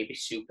together, maybe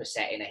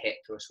supersetting a hip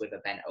thrust with a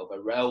bent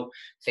over row,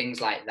 things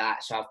like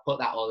that. So I've put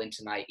that all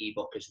into my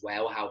ebook as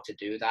well, how to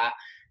do that.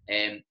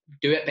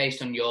 Do it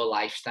based on your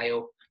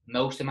lifestyle.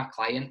 Most of my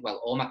clients,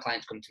 well, all my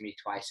clients come to me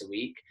twice a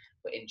week,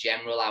 but in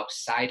general,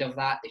 outside of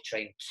that, they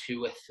train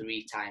 2 or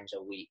 3 times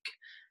a week.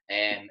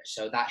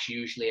 So that's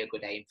usually a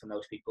good aim for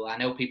most people. I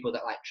know people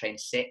that like train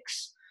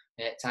 6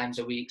 times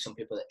a week, some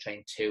people that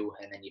train 2,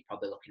 and then you're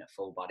probably looking at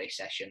full body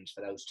sessions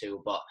for those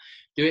 2. But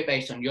do it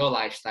based on your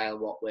lifestyle,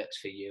 what works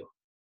for you.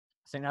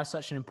 I think that's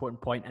such an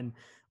important point. And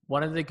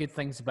one of the good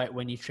things about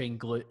when you train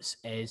glutes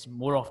is,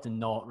 more often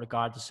not,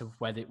 regardless of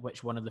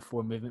which one of the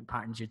 4 movement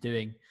patterns you're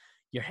doing,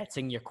 you're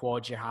hitting your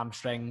quads, your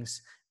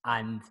hamstrings,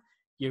 and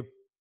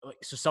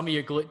so some of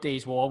your glute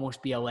days will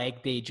almost be a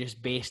leg day,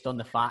 just based on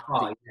the fact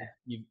that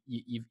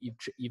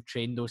you've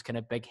trained those kind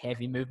of big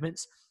heavy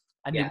movements,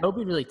 and they will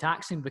be really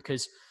taxing,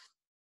 because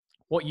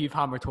what you've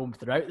hammered home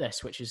throughout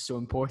this, which is so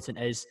important,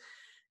 is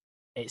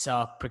it's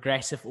a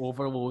progressive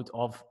overload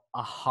of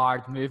a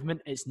hard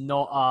movement. It's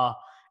not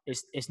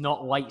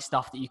light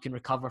stuff that you can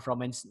recover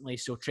from instantly.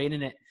 So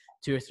training it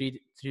 2 or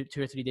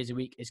 3 days a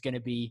week is going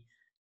to be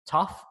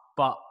tough,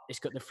 but it's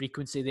got the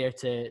frequency there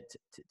to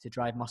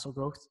drive muscle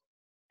growth.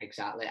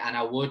 Exactly. And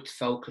I would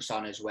focus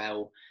on as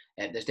well,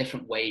 there's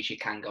different ways you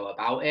can go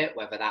about it,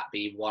 whether that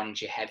be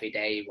one's your heavy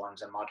day,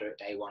 one's a moderate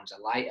day, one's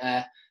a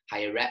lighter,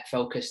 higher rep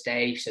focused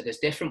day. So there's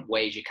different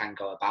ways you can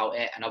go about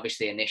it. And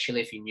obviously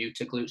initially, if you're new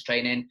to glutes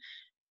training,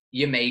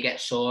 you may get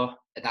sore.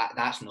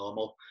 That's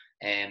normal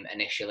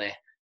initially.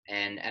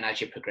 And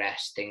as you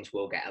progress, things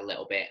will get a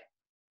little bit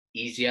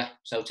easier,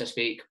 so to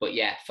speak. But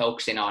yeah,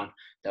 focusing on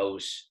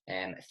those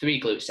 3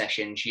 glute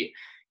sessions,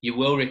 you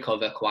will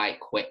recover quite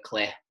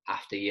quickly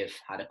after you've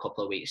had a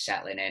couple of weeks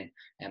settling in.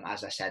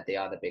 As I said, they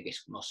are the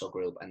biggest muscle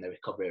group, and the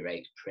recovery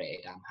rate's pretty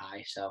damn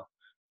high. So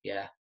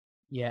yeah.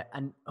 Yeah,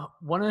 and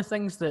one of the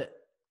things that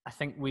I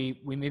think we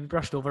maybe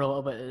brushed over a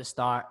little bit at the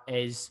start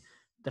is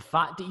the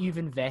fact that you've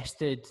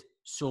invested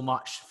so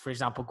much, for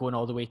example, going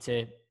all the way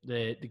to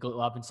the Glute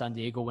Lab in San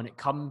Diego. When it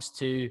comes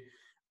to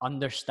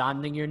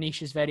understanding your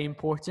niche, is very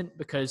important,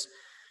 because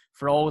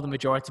for all the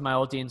majority of my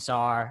audience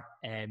are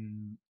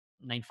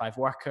 9-to-5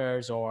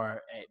 workers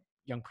or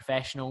young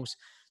professionals,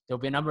 there'll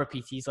be a number of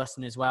PTs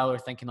listening as well, or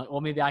thinking like, oh,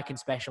 maybe I can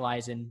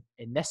specialize in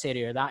this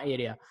area or that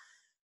area.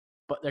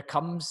 But there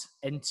comes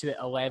into it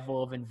a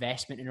level of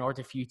investment in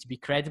order for you to be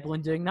credible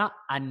in doing that.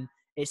 And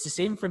it's the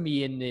same for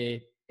me in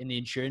the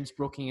insurance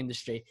broking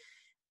industry.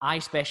 I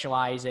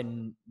specialize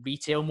in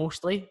retail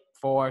mostly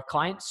for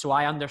clients. So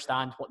I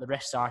understand what the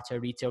risks are to a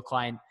retail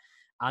client.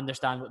 I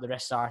understand what the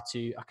risks are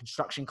to a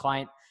construction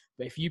client.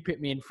 But if you put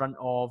me in front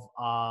of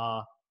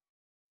a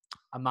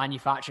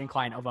manufacturing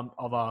client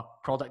of a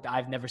product that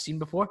I've never seen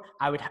before,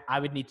 I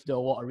would need to do a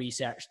lot of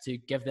research to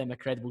give them a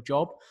credible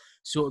job.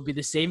 So it would be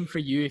the same for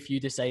you if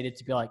you decided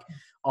to be like,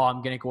 oh,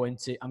 I'm going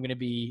to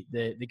be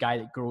the guy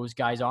that grows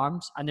guys'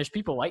 arms. And there's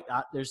people like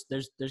that.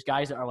 There's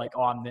guys that are like,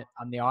 oh,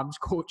 I'm the arms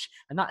coach,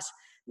 and that's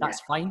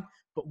fine.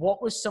 But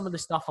what was some of the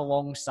stuff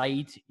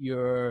alongside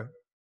your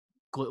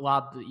glute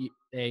lab that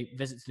you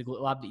visit to the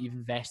glute lab that you've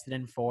invested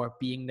in for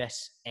being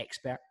this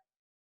expert?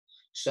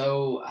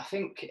 So I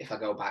think if I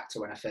go back to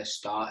when I first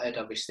started,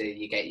 obviously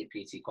you get your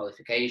PT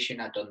qualification.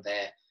 I've done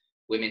the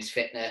women's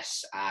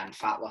fitness and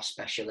fat loss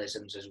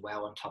specialisms as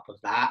well on top of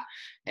that.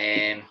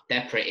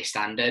 They're pretty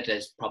standard,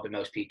 as probably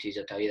most PTs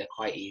will tell you. They're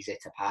quite easy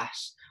to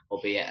pass,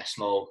 albeit a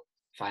small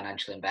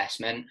financial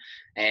investment.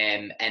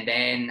 And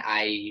then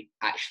I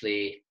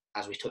actually,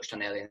 as we touched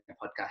on earlier in the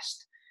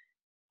podcast,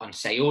 on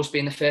sales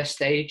being the first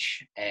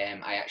stage,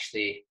 I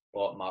actually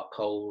bought Mark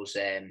Cole's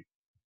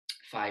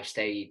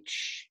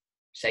 5-stage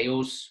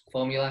sales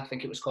formula, I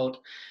think it was called.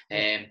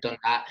 Done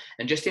that,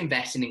 and just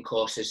investing in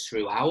courses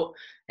throughout,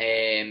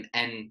 and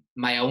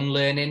my own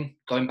learning,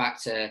 going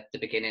back to the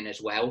beginning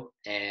as well,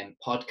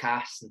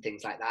 podcasts and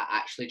things like that,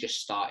 actually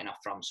just starting off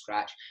from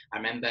scratch. I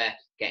remember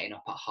getting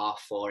up at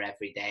 4:30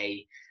 every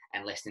day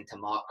and listening to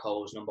Mark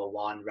Cole's number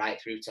 1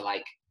 right through to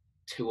like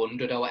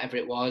 200 or whatever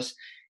it was,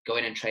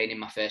 going and training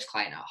my first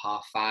client at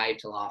 5:30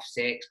 till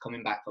 6:30,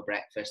 coming back for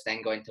breakfast,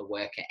 then going to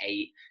work at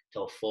 8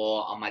 till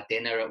 4. On my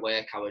dinner at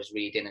work, I was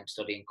reading and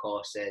studying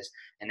courses,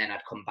 and then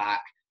I'd come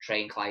back,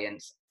 train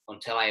clients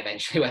until I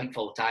eventually went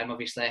full time,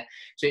 obviously.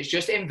 So it's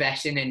just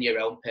investing in your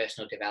own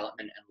personal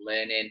development and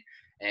learning.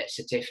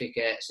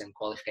 Certificates and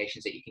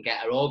qualifications that you can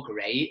get are all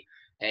great.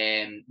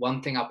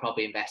 One thing I'll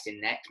probably invest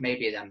in next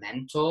maybe is a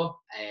mentor.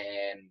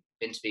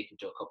 Been speaking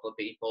to a couple of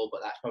people,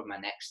 but that's probably my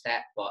next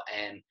step. But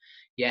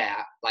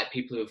yeah, like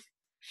people who've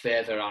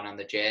further on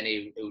the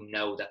journey, who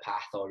know the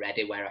path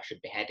already where I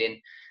should be heading.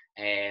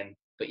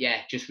 But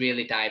yeah, just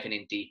really diving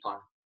in deep on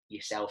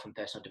yourself and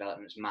personal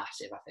development is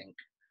massive, I think.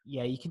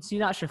 Yeah, you can see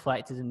that's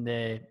reflected in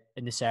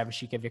the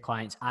service you give your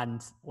clients,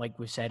 and like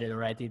we've said it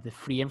already, the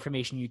free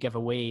information you give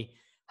away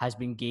has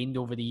been gained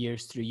over the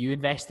years through you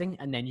investing,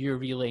 and then you're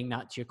relaying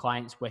that to your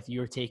clients with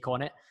your take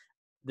on it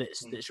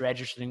that's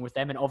registering with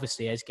them, and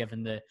obviously is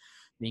given the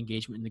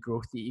engagement and the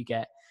growth that you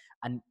get.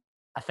 And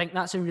I think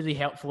that's a really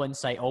helpful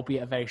insight,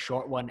 albeit a very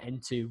short one,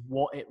 into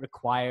what it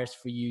requires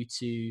for you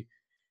to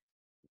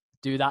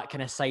do that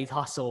kind of side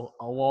hustle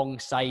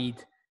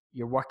alongside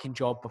your working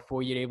job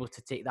before you're able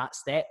to take that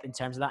step in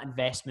terms of that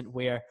investment,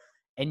 where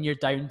in your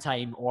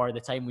downtime or the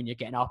time when you're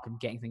getting up and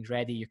getting things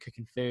ready, you're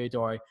cooking food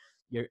or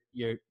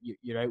you're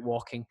out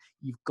walking,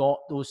 you've got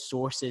those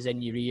sources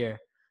in your ear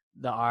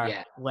that are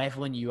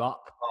leveling you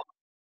up.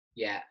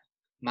 Yeah,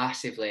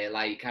 massively.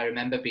 Like I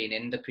remember being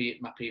in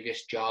my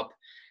previous job,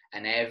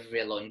 and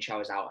every lunch I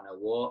was out on a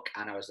walk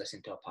and I was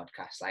listening to a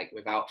podcast, like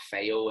without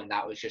fail, and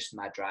that was just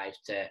my drive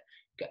to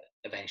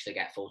eventually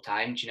get full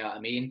time. Do you know what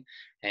I mean?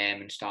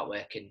 And start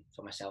working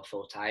for myself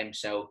full time.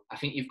 So I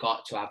think you've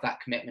got to have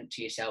that commitment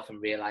to yourself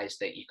and realize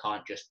that you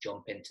can't just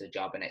jump into the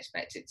job and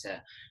expect it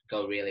to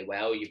go really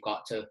well. You've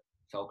got to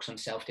focus on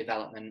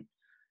self-development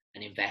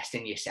and invest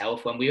in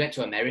yourself. When we went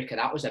to America,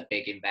 that was a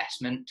big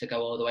investment to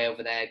go all the way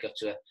over there, go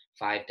to a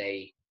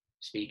 5-day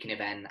speaking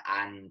event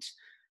and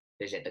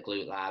visit the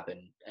glute lab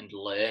and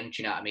learn. Do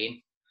you know what I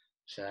mean?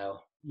 So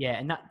yeah,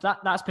 and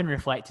that's been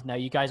reflected now.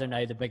 You guys are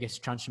now the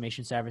biggest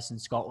transformation service in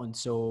Scotland,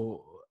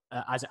 so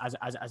as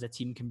a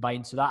team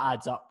combined, so that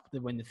adds up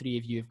when the three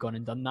of you have gone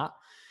and done that.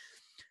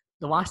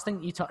 The last thing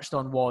that you touched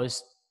on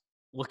was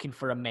looking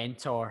for a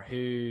mentor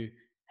who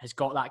has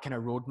got that kind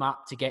of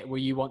roadmap to get where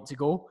you want to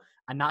go.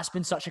 And that's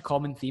been such a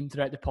common theme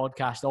throughout the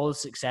podcast. All the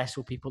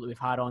successful people that we've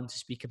had on to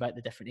speak about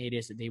the different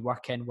areas that they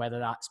work in, whether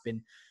that's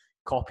been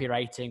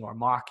copywriting or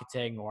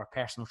marketing or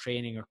personal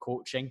training or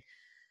coaching.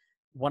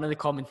 One of the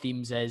common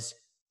themes is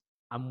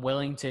I'm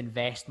willing to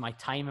invest my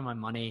time and my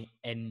money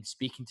in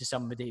speaking to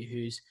somebody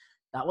who's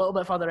that little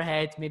bit further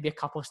ahead, maybe a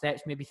couple of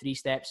steps, maybe 3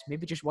 steps,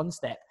 maybe just 1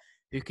 step,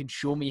 who can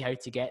show me how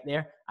to get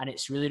there. And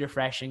it's really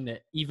refreshing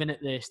that even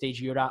at the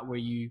stage you're at, where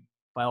you,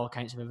 by all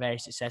accounts, have a very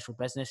successful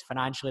business,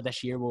 financially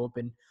this year will have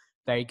been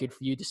very good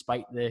for you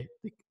despite the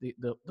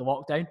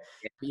lockdown,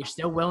 but you're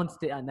still willing to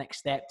take that next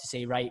step to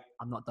say, right,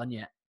 I'm not done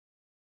yet.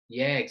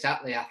 Yeah,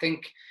 exactly. I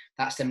think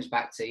that stems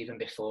back to even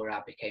before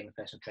I became a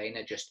personal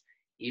trainer, just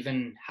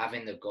even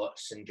having the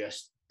guts and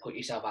just put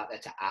yourself out there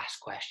to ask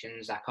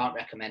questions. I can't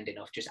recommend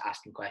enough just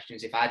asking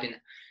questions. If I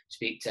didn't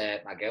speak to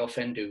my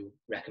girlfriend who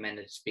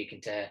recommended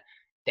speaking to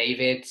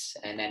David,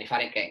 and then if I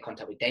didn't get in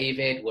contact with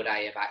David, would I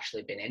have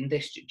actually been in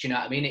this? Do you know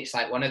what I mean? It's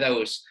like one of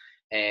those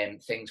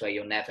things where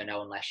you'll never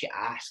know unless you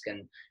ask.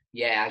 And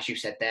yeah, as you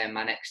said there,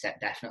 my next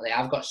step, definitely.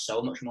 I've got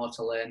so much more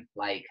to learn.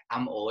 Like,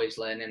 I'm always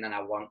learning and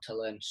I want to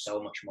learn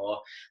so much more.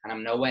 And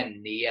I'm nowhere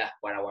near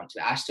where I want to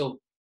be. I still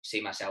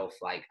see myself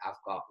like I've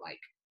got like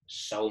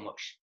so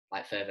much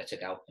like further to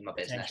go in my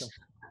business.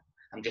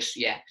 I'm just,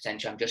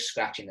 potentially, I'm just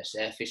scratching the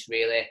surface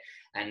really.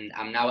 And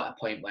I'm now at a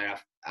point where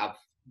I've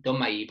done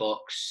my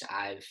ebooks,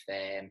 I've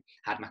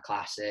had my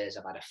classes,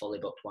 I've had a fully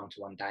booked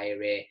one-to-one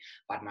diary,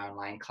 I've had my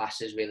online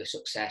classes really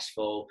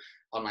successful,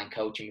 online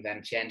coaching with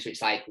MTN. So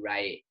it's like,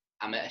 right,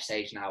 I'm at a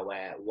stage now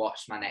where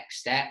what's my next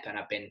step? And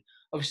I've been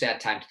obviously had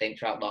time to think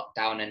throughout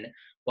lockdown, and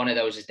one of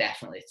those is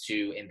definitely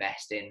to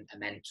invest in a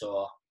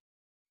mentor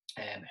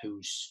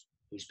who's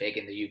big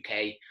in the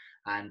UK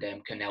and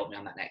can help me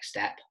on that next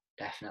step,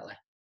 definitely.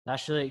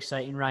 That's really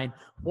exciting, Ryan.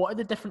 What are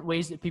the different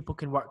ways that people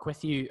can work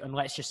with you? And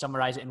let's just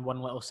summarize it in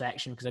one little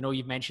section, because I know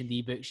you've mentioned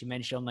ebooks, you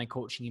mentioned online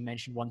coaching, you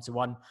mentioned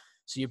one-to-one.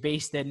 So you're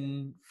based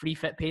in Free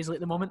Fit Paisley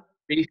at the moment?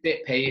 Free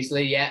Fit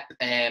Paisley, yep.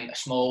 A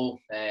small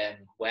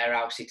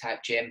warehousey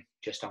type gym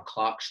just on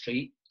Clark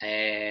Street.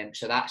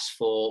 So that's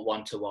for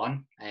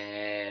one-to-one.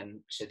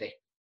 So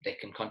they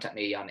can contact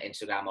me on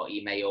Instagram or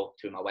email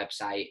through my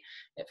website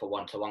for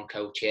one-to-one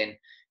coaching.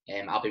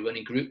 I'll be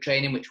running group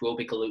training, which will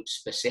be glute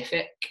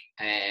specific,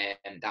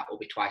 and that will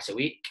be twice a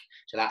week.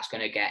 So that's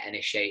going to get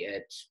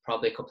initiated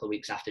probably a couple of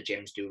weeks after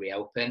gyms do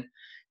reopen.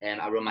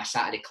 I run my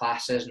Saturday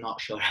classes,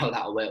 not sure how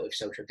that'll work with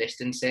social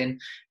distancing,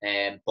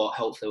 but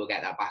hopefully we'll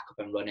get that back up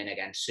and running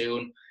again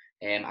soon.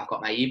 I've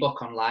got my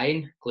ebook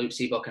online, Glutes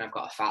ebook, and I've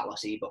got a fat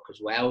loss ebook as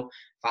well.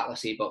 Fat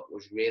loss ebook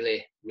was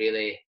really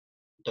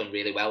done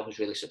really well, was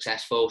really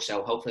successful.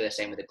 So hopefully the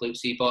same with the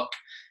Glutes ebook,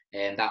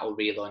 and that will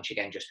relaunch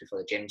again just before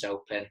the gyms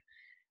open.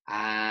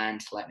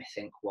 And let me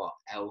think what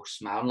else.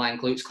 My online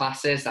glutes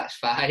classes, that's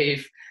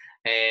 5.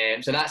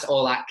 So that's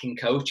all Atkin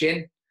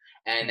Coaching.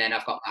 And then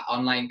I've got my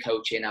online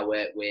coaching. I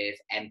work with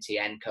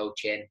MTN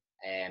Coaching,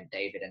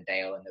 David and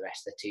Dale and the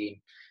rest of the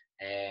team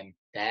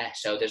there.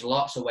 So there's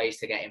lots of ways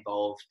to get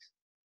involved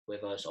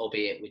with us,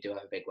 albeit we do have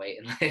a big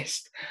waiting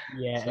list.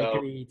 Yeah, so.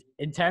 Agreed.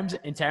 In terms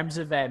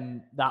of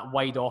that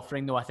wide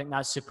offering, though, I think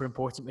that's super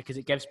important because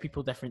it gives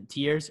people different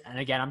tiers. And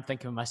again, I'm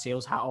thinking with my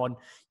sales hat on.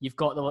 You've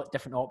got the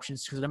different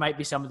options, because there might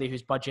be somebody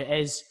whose budget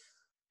is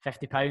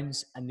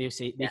 £50 and they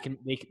say they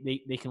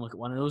can look at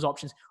one of those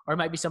options, or it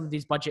might be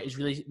somebody's budget is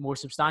really more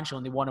substantial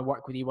and they want to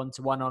work with you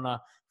one-to-one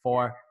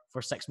for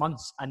 6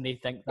 months and they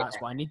think that's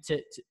what I need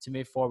to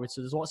move forward.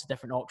 So there's lots of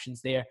different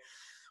options there.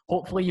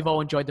 Hopefully you've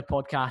all enjoyed the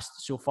podcast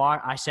so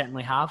far. I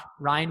certainly have.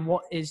 Ryan,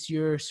 what is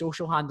your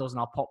social handles?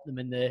 And I'll pop them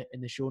in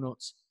the show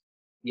notes.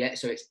 Yeah,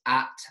 so it's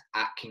at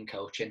Atkin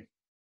Coaching.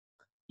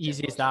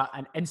 Easy as that.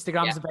 And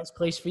Instagram's the best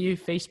place for you.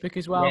 Facebook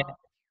as well? Yeah.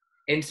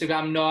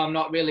 Instagram, no, I'm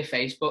not really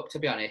Facebook, to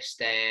be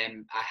honest.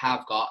 I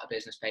have got a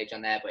business page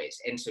on there, but it's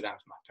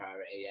Instagram's my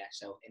priority, yeah.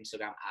 So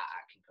Instagram at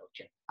Atkin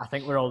Coaching. I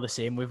think we're all the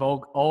same. We've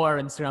all our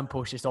Instagram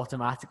posts just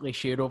automatically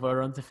share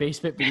over onto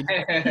Facebook,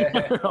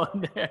 but you're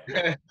on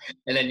there.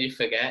 And then you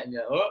forget and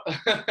you're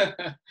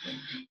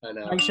I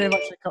know.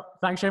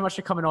 Thanks very much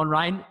for coming on,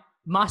 Ryan.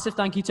 Massive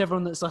thank you to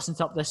everyone that's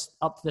listened up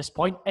to this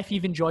point. If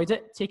you've enjoyed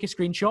it, take a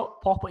screenshot,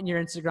 pop it in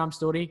your Instagram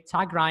story,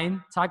 tag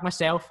Ryan, tag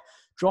myself,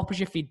 drop us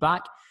your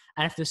feedback.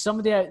 And if there's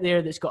somebody out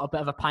there that's got a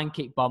bit of a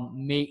pancake bump,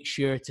 make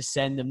sure to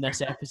send them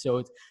this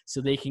episode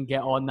so they can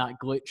get on that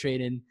glute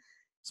training.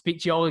 Speak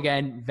to you all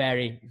again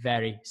very,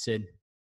 very soon.